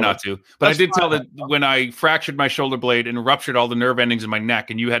 I try not to. But I did tell that when I fractured my shoulder blade and ruptured all the nerve endings in my neck,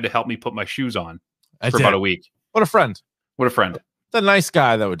 and you had to help me put my shoes on for about a week. What a friend. What a friend. The nice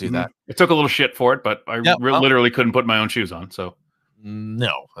guy that would do that. I took a little shit for it, but I literally couldn't put my own shoes on. So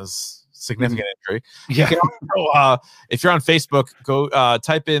no, that's significant injury. Yeah. Also, if you're on Facebook, go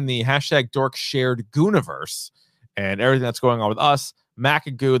type in the hashtag Dork Shared Gooniverse and everything that's going on with us, Mac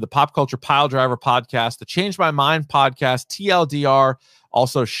and Goo, the Pop Culture Pile Driver podcast, the Change My Mind podcast, TLDR,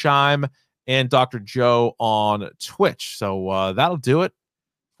 also Shime and Dr. Joe on Twitch. So that'll do it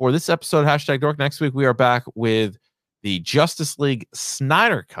for this episode. Hashtag Dork. Next week we are back with the Justice League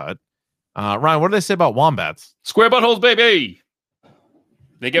Snyder Cut. Ryan, what did they say about wombats? Square buttholes, baby.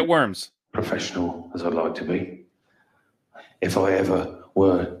 They get worms. Professional as I'd like to be. If I ever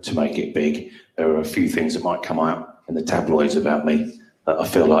were to make it big, there are a few things that might come out in the tabloids about me that I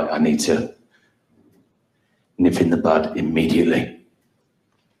feel like I need to nip in the bud immediately.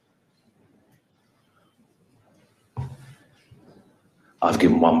 I've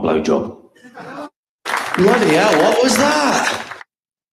given one blowjob. Bloody hell, what was that?